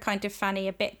have her kind of fanny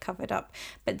a bit covered up.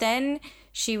 But then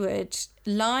she would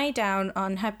lie down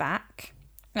on her back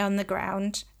on the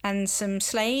ground, and some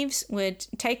slaves would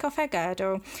take off her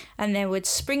girdle and they would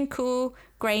sprinkle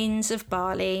grains of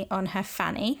barley on her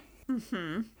fanny.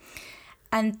 Mm-hmm.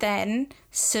 And then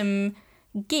some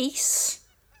geese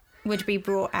would be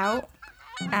brought out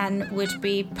and would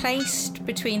be placed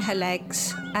between her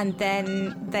legs, and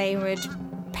then they would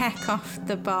peck off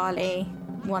the barley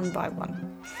one by one.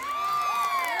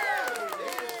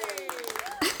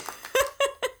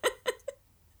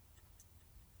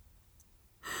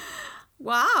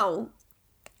 Wow.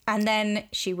 And then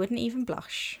she wouldn't even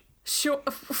blush. Sure.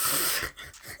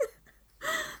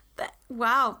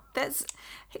 Wow.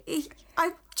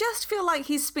 I just feel like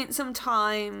he's spent some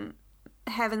time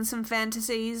having some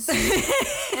fantasies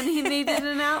and he needed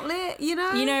an outlet, you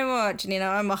know? You know what, Janina?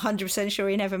 I'm 100% sure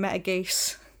he never met a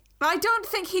goose. I don't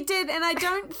think he did, and I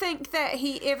don't think that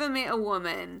he ever met a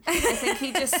woman. I think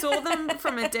he just saw them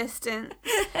from a distance,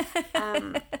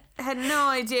 had no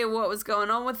idea what was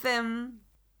going on with them,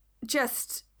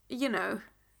 just, you know.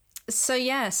 So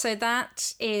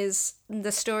that is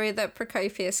the story that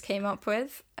Procopius came up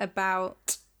with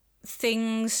about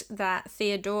things that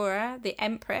Theodora, the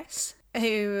Empress,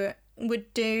 who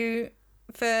would do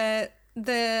for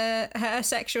her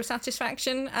sexual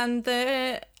satisfaction and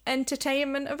the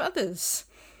entertainment of others.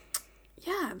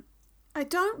 Yeah, I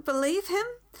don't believe him,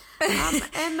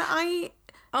 and I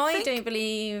don't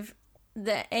believe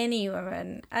that any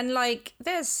woman, and like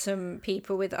there's some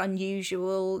people with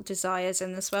unusual desires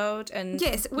in this world, and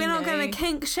yes, we're not going to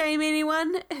kink shame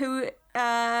anyone who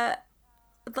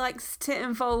likes to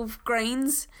involve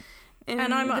grains in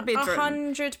and I'm the bedroom.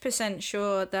 100%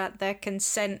 sure that their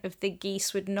consent of the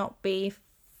geese would not be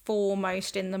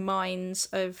foremost in the minds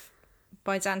of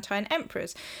Byzantine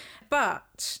emperors.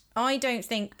 But I don't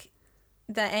think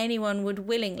that anyone would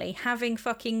willingly, having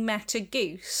fucking met a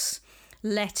goose,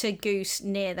 let a goose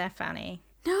near their fanny.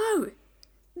 No.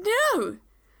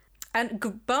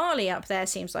 And barley up there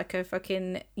seems like a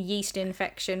fucking yeast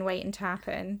infection waiting to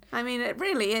happen. I mean, it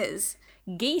really is.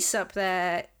 Geese up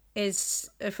there is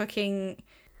a fucking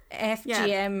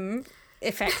FGM,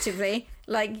 effectively.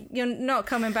 Like, you're not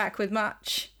coming back with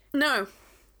much. No.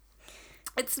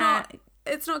 It's not.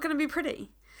 It's not going to be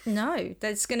pretty. No,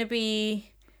 it's going to be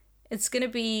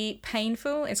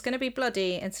painful. It's going to be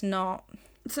bloody. It's not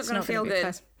going to feel good.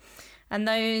 Pleasant. And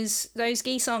those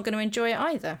geese aren't going to enjoy it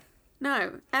either.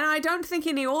 No, and I don't think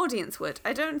any audience would.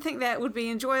 I don't think that would be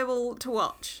enjoyable to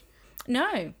watch.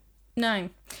 No.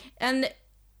 And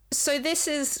so this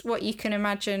is what you can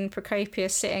imagine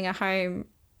Procopius sitting at home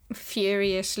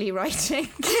furiously writing.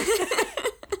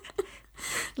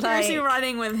 Furiously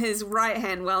writing with his right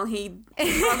hand while he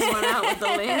rubs one out with the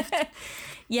left.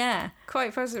 Yeah,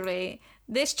 quite possibly.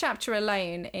 This chapter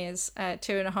alone is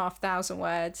 2,500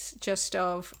 words just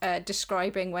of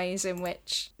describing ways in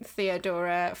which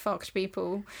Theodora fucked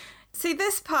people. See,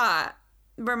 this part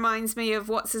reminds me of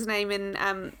what's his name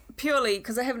in purely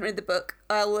because I haven't read the book.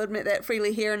 I'll admit that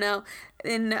freely here and now.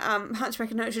 In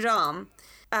Hunchback of Notre Dame,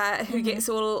 who gets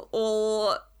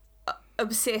all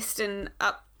obsessed and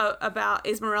about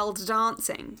Esmeralda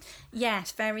dancing.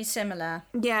 Yes, very similar.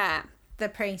 Yeah, the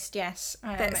priest. Yes,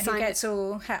 who gets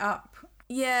all het up.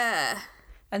 Yeah.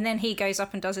 And then he goes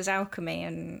up and does his alchemy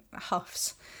and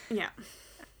huffs. Yeah.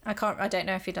 I don't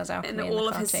know if he does alchemy. And all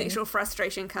of his sexual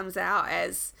frustration comes out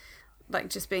as like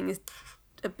just being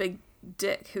a big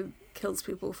dick who kills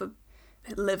people for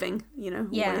living, you know,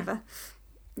 yeah. whatever.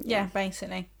 Yeah,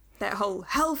 basically. That whole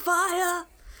hellfire.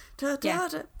 That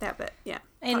bit, yeah.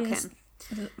 Fuck him.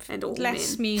 And all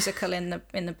less men. Musical in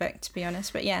the book, to be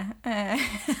honest, but yeah.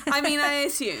 I mean, I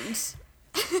assumed.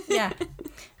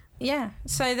 Yeah,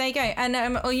 so there you go. And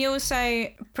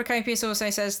Procopius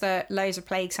also says that loads of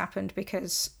plagues happened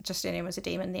because Justinian was a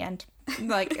demon in the end.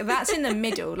 Like, that's in the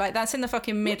middle. Like, that's in the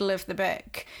fucking middle of the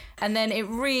book. And then it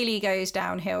really goes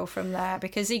downhill from there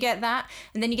because you get that,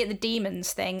 and then you get the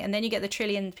demons thing, and then you get the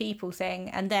trillion people thing,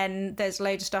 and then there's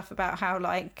loads of stuff about how,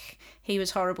 like, he was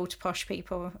horrible to posh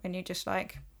people, and you're just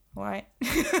like, all right.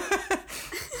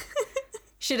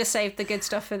 Should have saved the good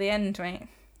stuff for the end, mate.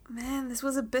 Man, this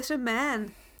was a bitter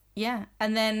man. Yeah,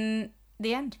 and then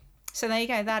the end. So there you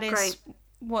go. That is Great.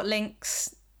 What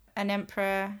links an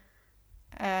emperor,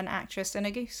 an actress, and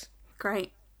a goose.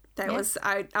 Great. That was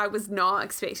I was not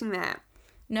expecting that.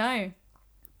 No.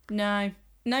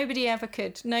 Nobody ever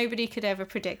could. Nobody could ever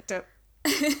predict it.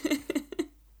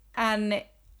 And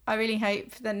I really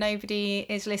hope that nobody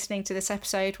is listening to this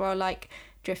episode while like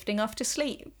drifting off to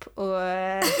sleep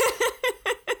or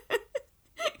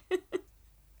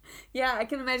Yeah, I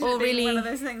can imagine Or it being really- one of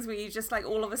those things where you just like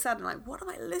all of a sudden like, what am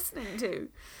I listening to?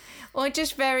 Or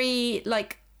just very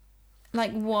like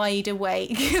wide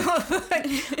awake. Oh,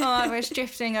 I was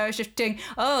drifting. I was just doing.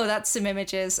 Oh, that's some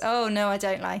images. Oh no, I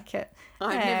don't like it.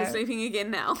 I'm never sleeping again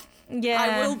now. Yeah,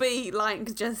 I will be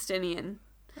like Justinian.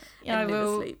 I never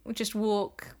will sleep. just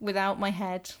walk without my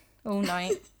head all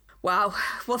night. Wow.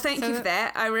 Well, thank you for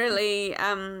that. I really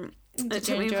Did it you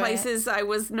took me enjoy places I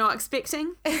was not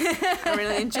expecting. I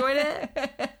really enjoyed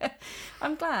it.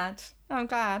 I'm glad. I'm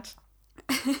glad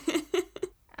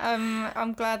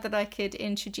that I could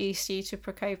introduce you to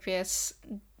Procopius,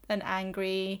 an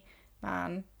angry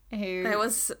man who It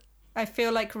was I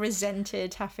feel like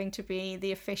resented having to be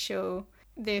the official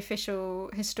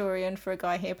historian for a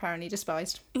guy he apparently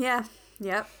despised. yeah,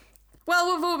 yep.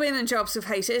 Well, we've all been in jobs we've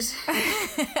hated.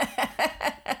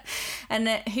 And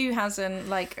who hasn't,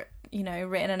 like, you know,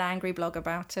 written an angry blog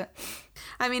about it?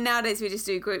 I mean, nowadays we just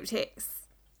do group texts,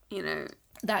 you know,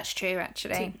 That's true,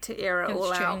 actually. to air it all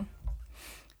That's true. out.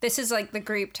 This is like the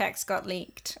group text got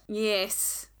leaked,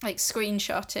 Yes. like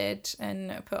screenshotted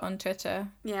and put on Twitter.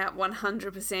 Yeah,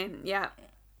 100%. Yeah.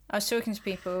 I was talking to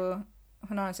people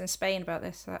when I was in Spain about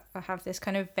this. I have this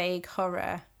kind of vague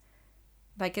horror.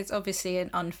 Like, it's obviously an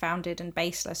unfounded and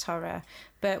baseless horror,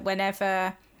 but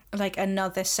whenever like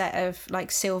another set of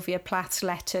like Sylvia Plath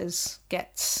letters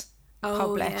gets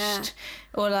published, yeah.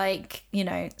 or like, you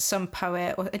know, some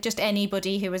poet or just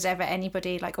anybody who was ever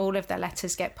anybody, like all of their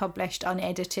letters get published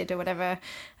unedited or whatever,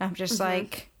 I'm just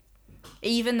like,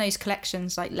 even those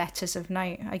collections like Letters of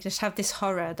Note, I just have this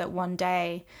horror that one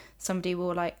day somebody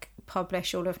will like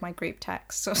publish all of my group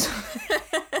texts or something.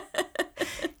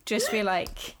 Just be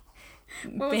like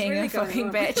What was being really a going fucking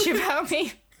on? bitch about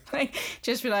me. Like,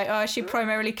 just be like, oh, she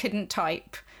primarily couldn't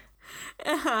type.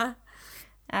 Uh-huh.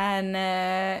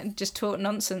 And just talked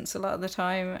nonsense a lot of the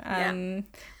time, and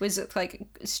was like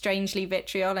strangely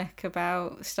vitriolic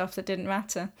about stuff that didn't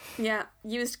matter. Yeah.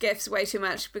 Used GIFs way too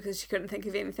much because she couldn't think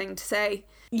of anything to say.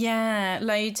 Yeah,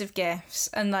 loads of GIFs,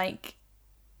 and like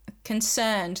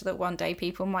concerned that one day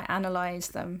people might analyse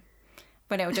them,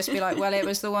 when it would just be like, well, it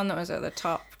was the one that was at the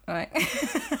top. Like,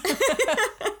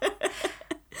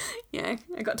 Yeah,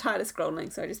 I got tired of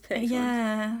scrolling, so I just picked one.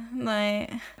 yeah, like,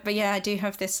 but yeah, I do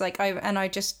have this like, I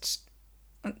just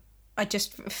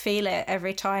feel it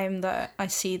every time that I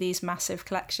see these massive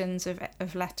collections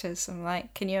of letters. I'm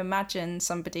like, can you imagine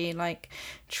somebody like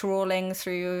trawling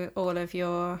through all of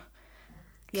your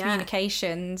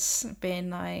communications, being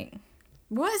like,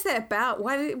 What is that about?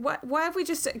 Why have we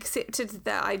just accepted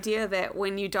the idea that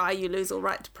when you die you lose all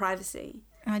right to privacy?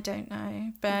 I don't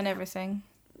know, burn everything.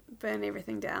 Burn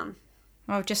everything down.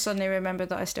 I've just suddenly remembered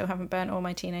that I still haven't burnt all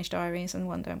my teenage diaries, and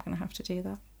one day I'm going to have to do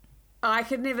that. I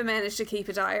could never manage to keep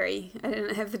a diary. I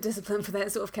didn't have the discipline for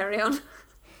that sort of carry on.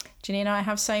 Janine, I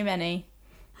have so many.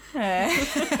 And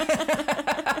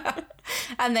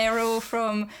they're all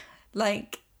from,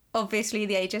 like, obviously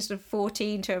the ages of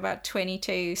 14 to about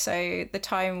 22, so the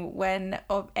time when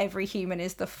every human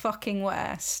is the fucking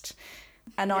worst.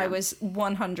 And I was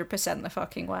 100% the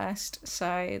fucking worst,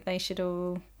 so they should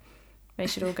all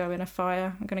go in a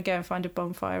fire. I'm going to go and find a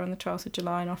bonfire on the 12th of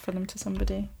July and offer them to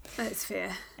somebody. That's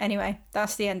fair. Anyway,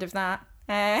 that's the end of that.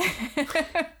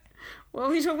 What are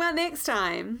we talking about next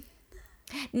time?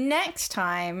 Next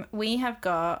time we've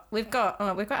got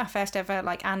our first ever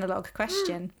like analog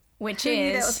question, which Who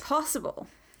knew that is was possible?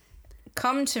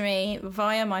 come to me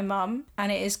via my mum,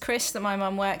 and it is Chris that my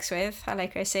mum works with. Hello,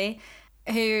 Chrissy.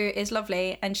 Who is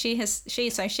lovely, and she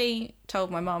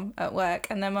told my mum at work,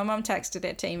 and then my mum texted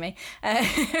it to me.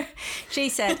 She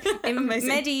said, in Amazing.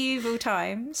 medieval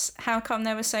times, how come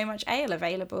there was so much ale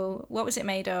available? What was it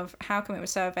made of? How come it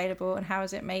was so available? And how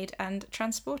was it made and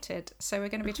transported? So we're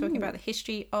going to be talking about the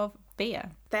history of beer.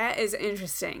 That is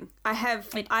interesting. I have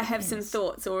some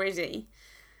thoughts already.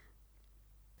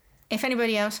 If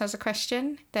anybody else has a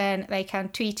question, then they can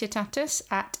tweet it at us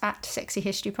at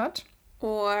sexyhistorypod.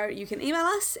 Or you can email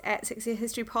us at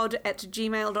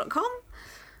sexyhistorypod@gmail.com.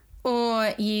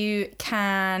 Or you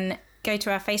can go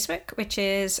to our Facebook, which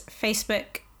is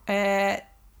Facebook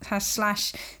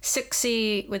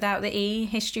 /sexy without the E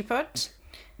History Pod.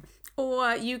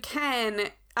 Or you can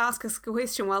ask us a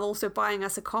question while also buying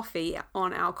us a coffee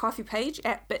on our coffee page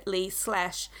at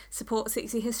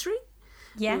bit.ly/support-sexy-history.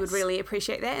 Yes. We would really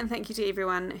appreciate that. And thank you to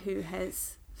everyone who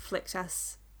has flicked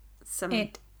us some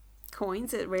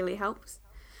coins. It really helps.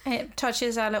 It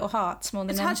touches our little hearts more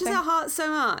than It touches anything. our hearts so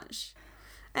much.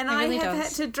 And It really I have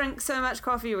does. had to drink so much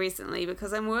coffee recently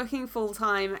because I'm working full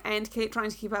time and trying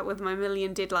to keep up with my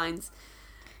million deadlines.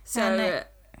 So And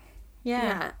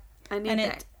yeah. I need And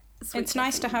that. sweet it's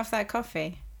nice to caffeine. have that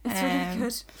coffee. It's really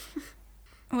good.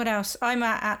 What else? I'm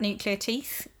at Nuclear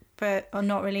Teeth, but I'm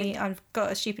not really. I've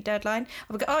got a stupid deadline.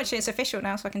 Actually, it's official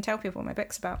now, so I can tell people what my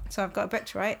book's about. So I've got a book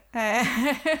to write.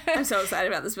 I'm so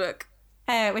excited about this book.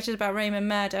 Which is about Roman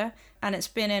murder, and it's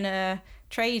been in a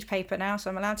trade paper now, so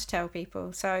I'm allowed to tell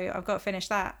people. So I've got to finish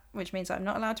that, which means I'm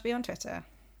not allowed to be on Twitter.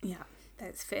 Yeah,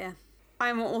 that's fair.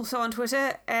 I'm also on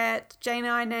Twitter at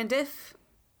JNINandiff.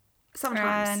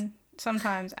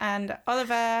 Sometimes. And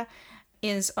Oliver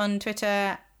is on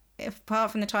Twitter,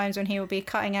 apart from the times when he will be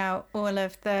cutting out all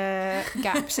of the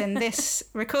gaps in this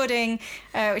recording,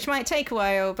 which might take a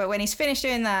while, but when he's finished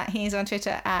doing that, he's on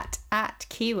Twitter at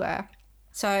Kiwa.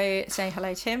 So say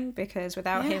hello to him, because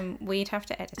without him, we'd have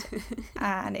to edit it.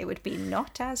 And it would be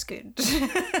not as good.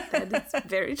 That is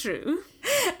very true.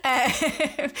 I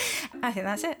think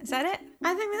that's it. Is that it?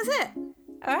 I think that's it.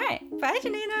 All right. Bye,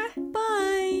 Janina.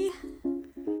 Bye.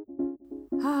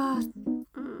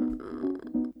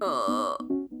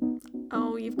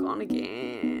 Oh, you've gone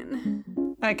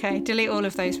again. Okay, delete all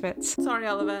of those bits. Sorry,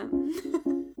 Oliver.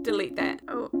 Delete that.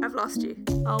 Oh, I've lost you.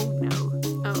 Oh, no.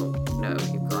 Oh.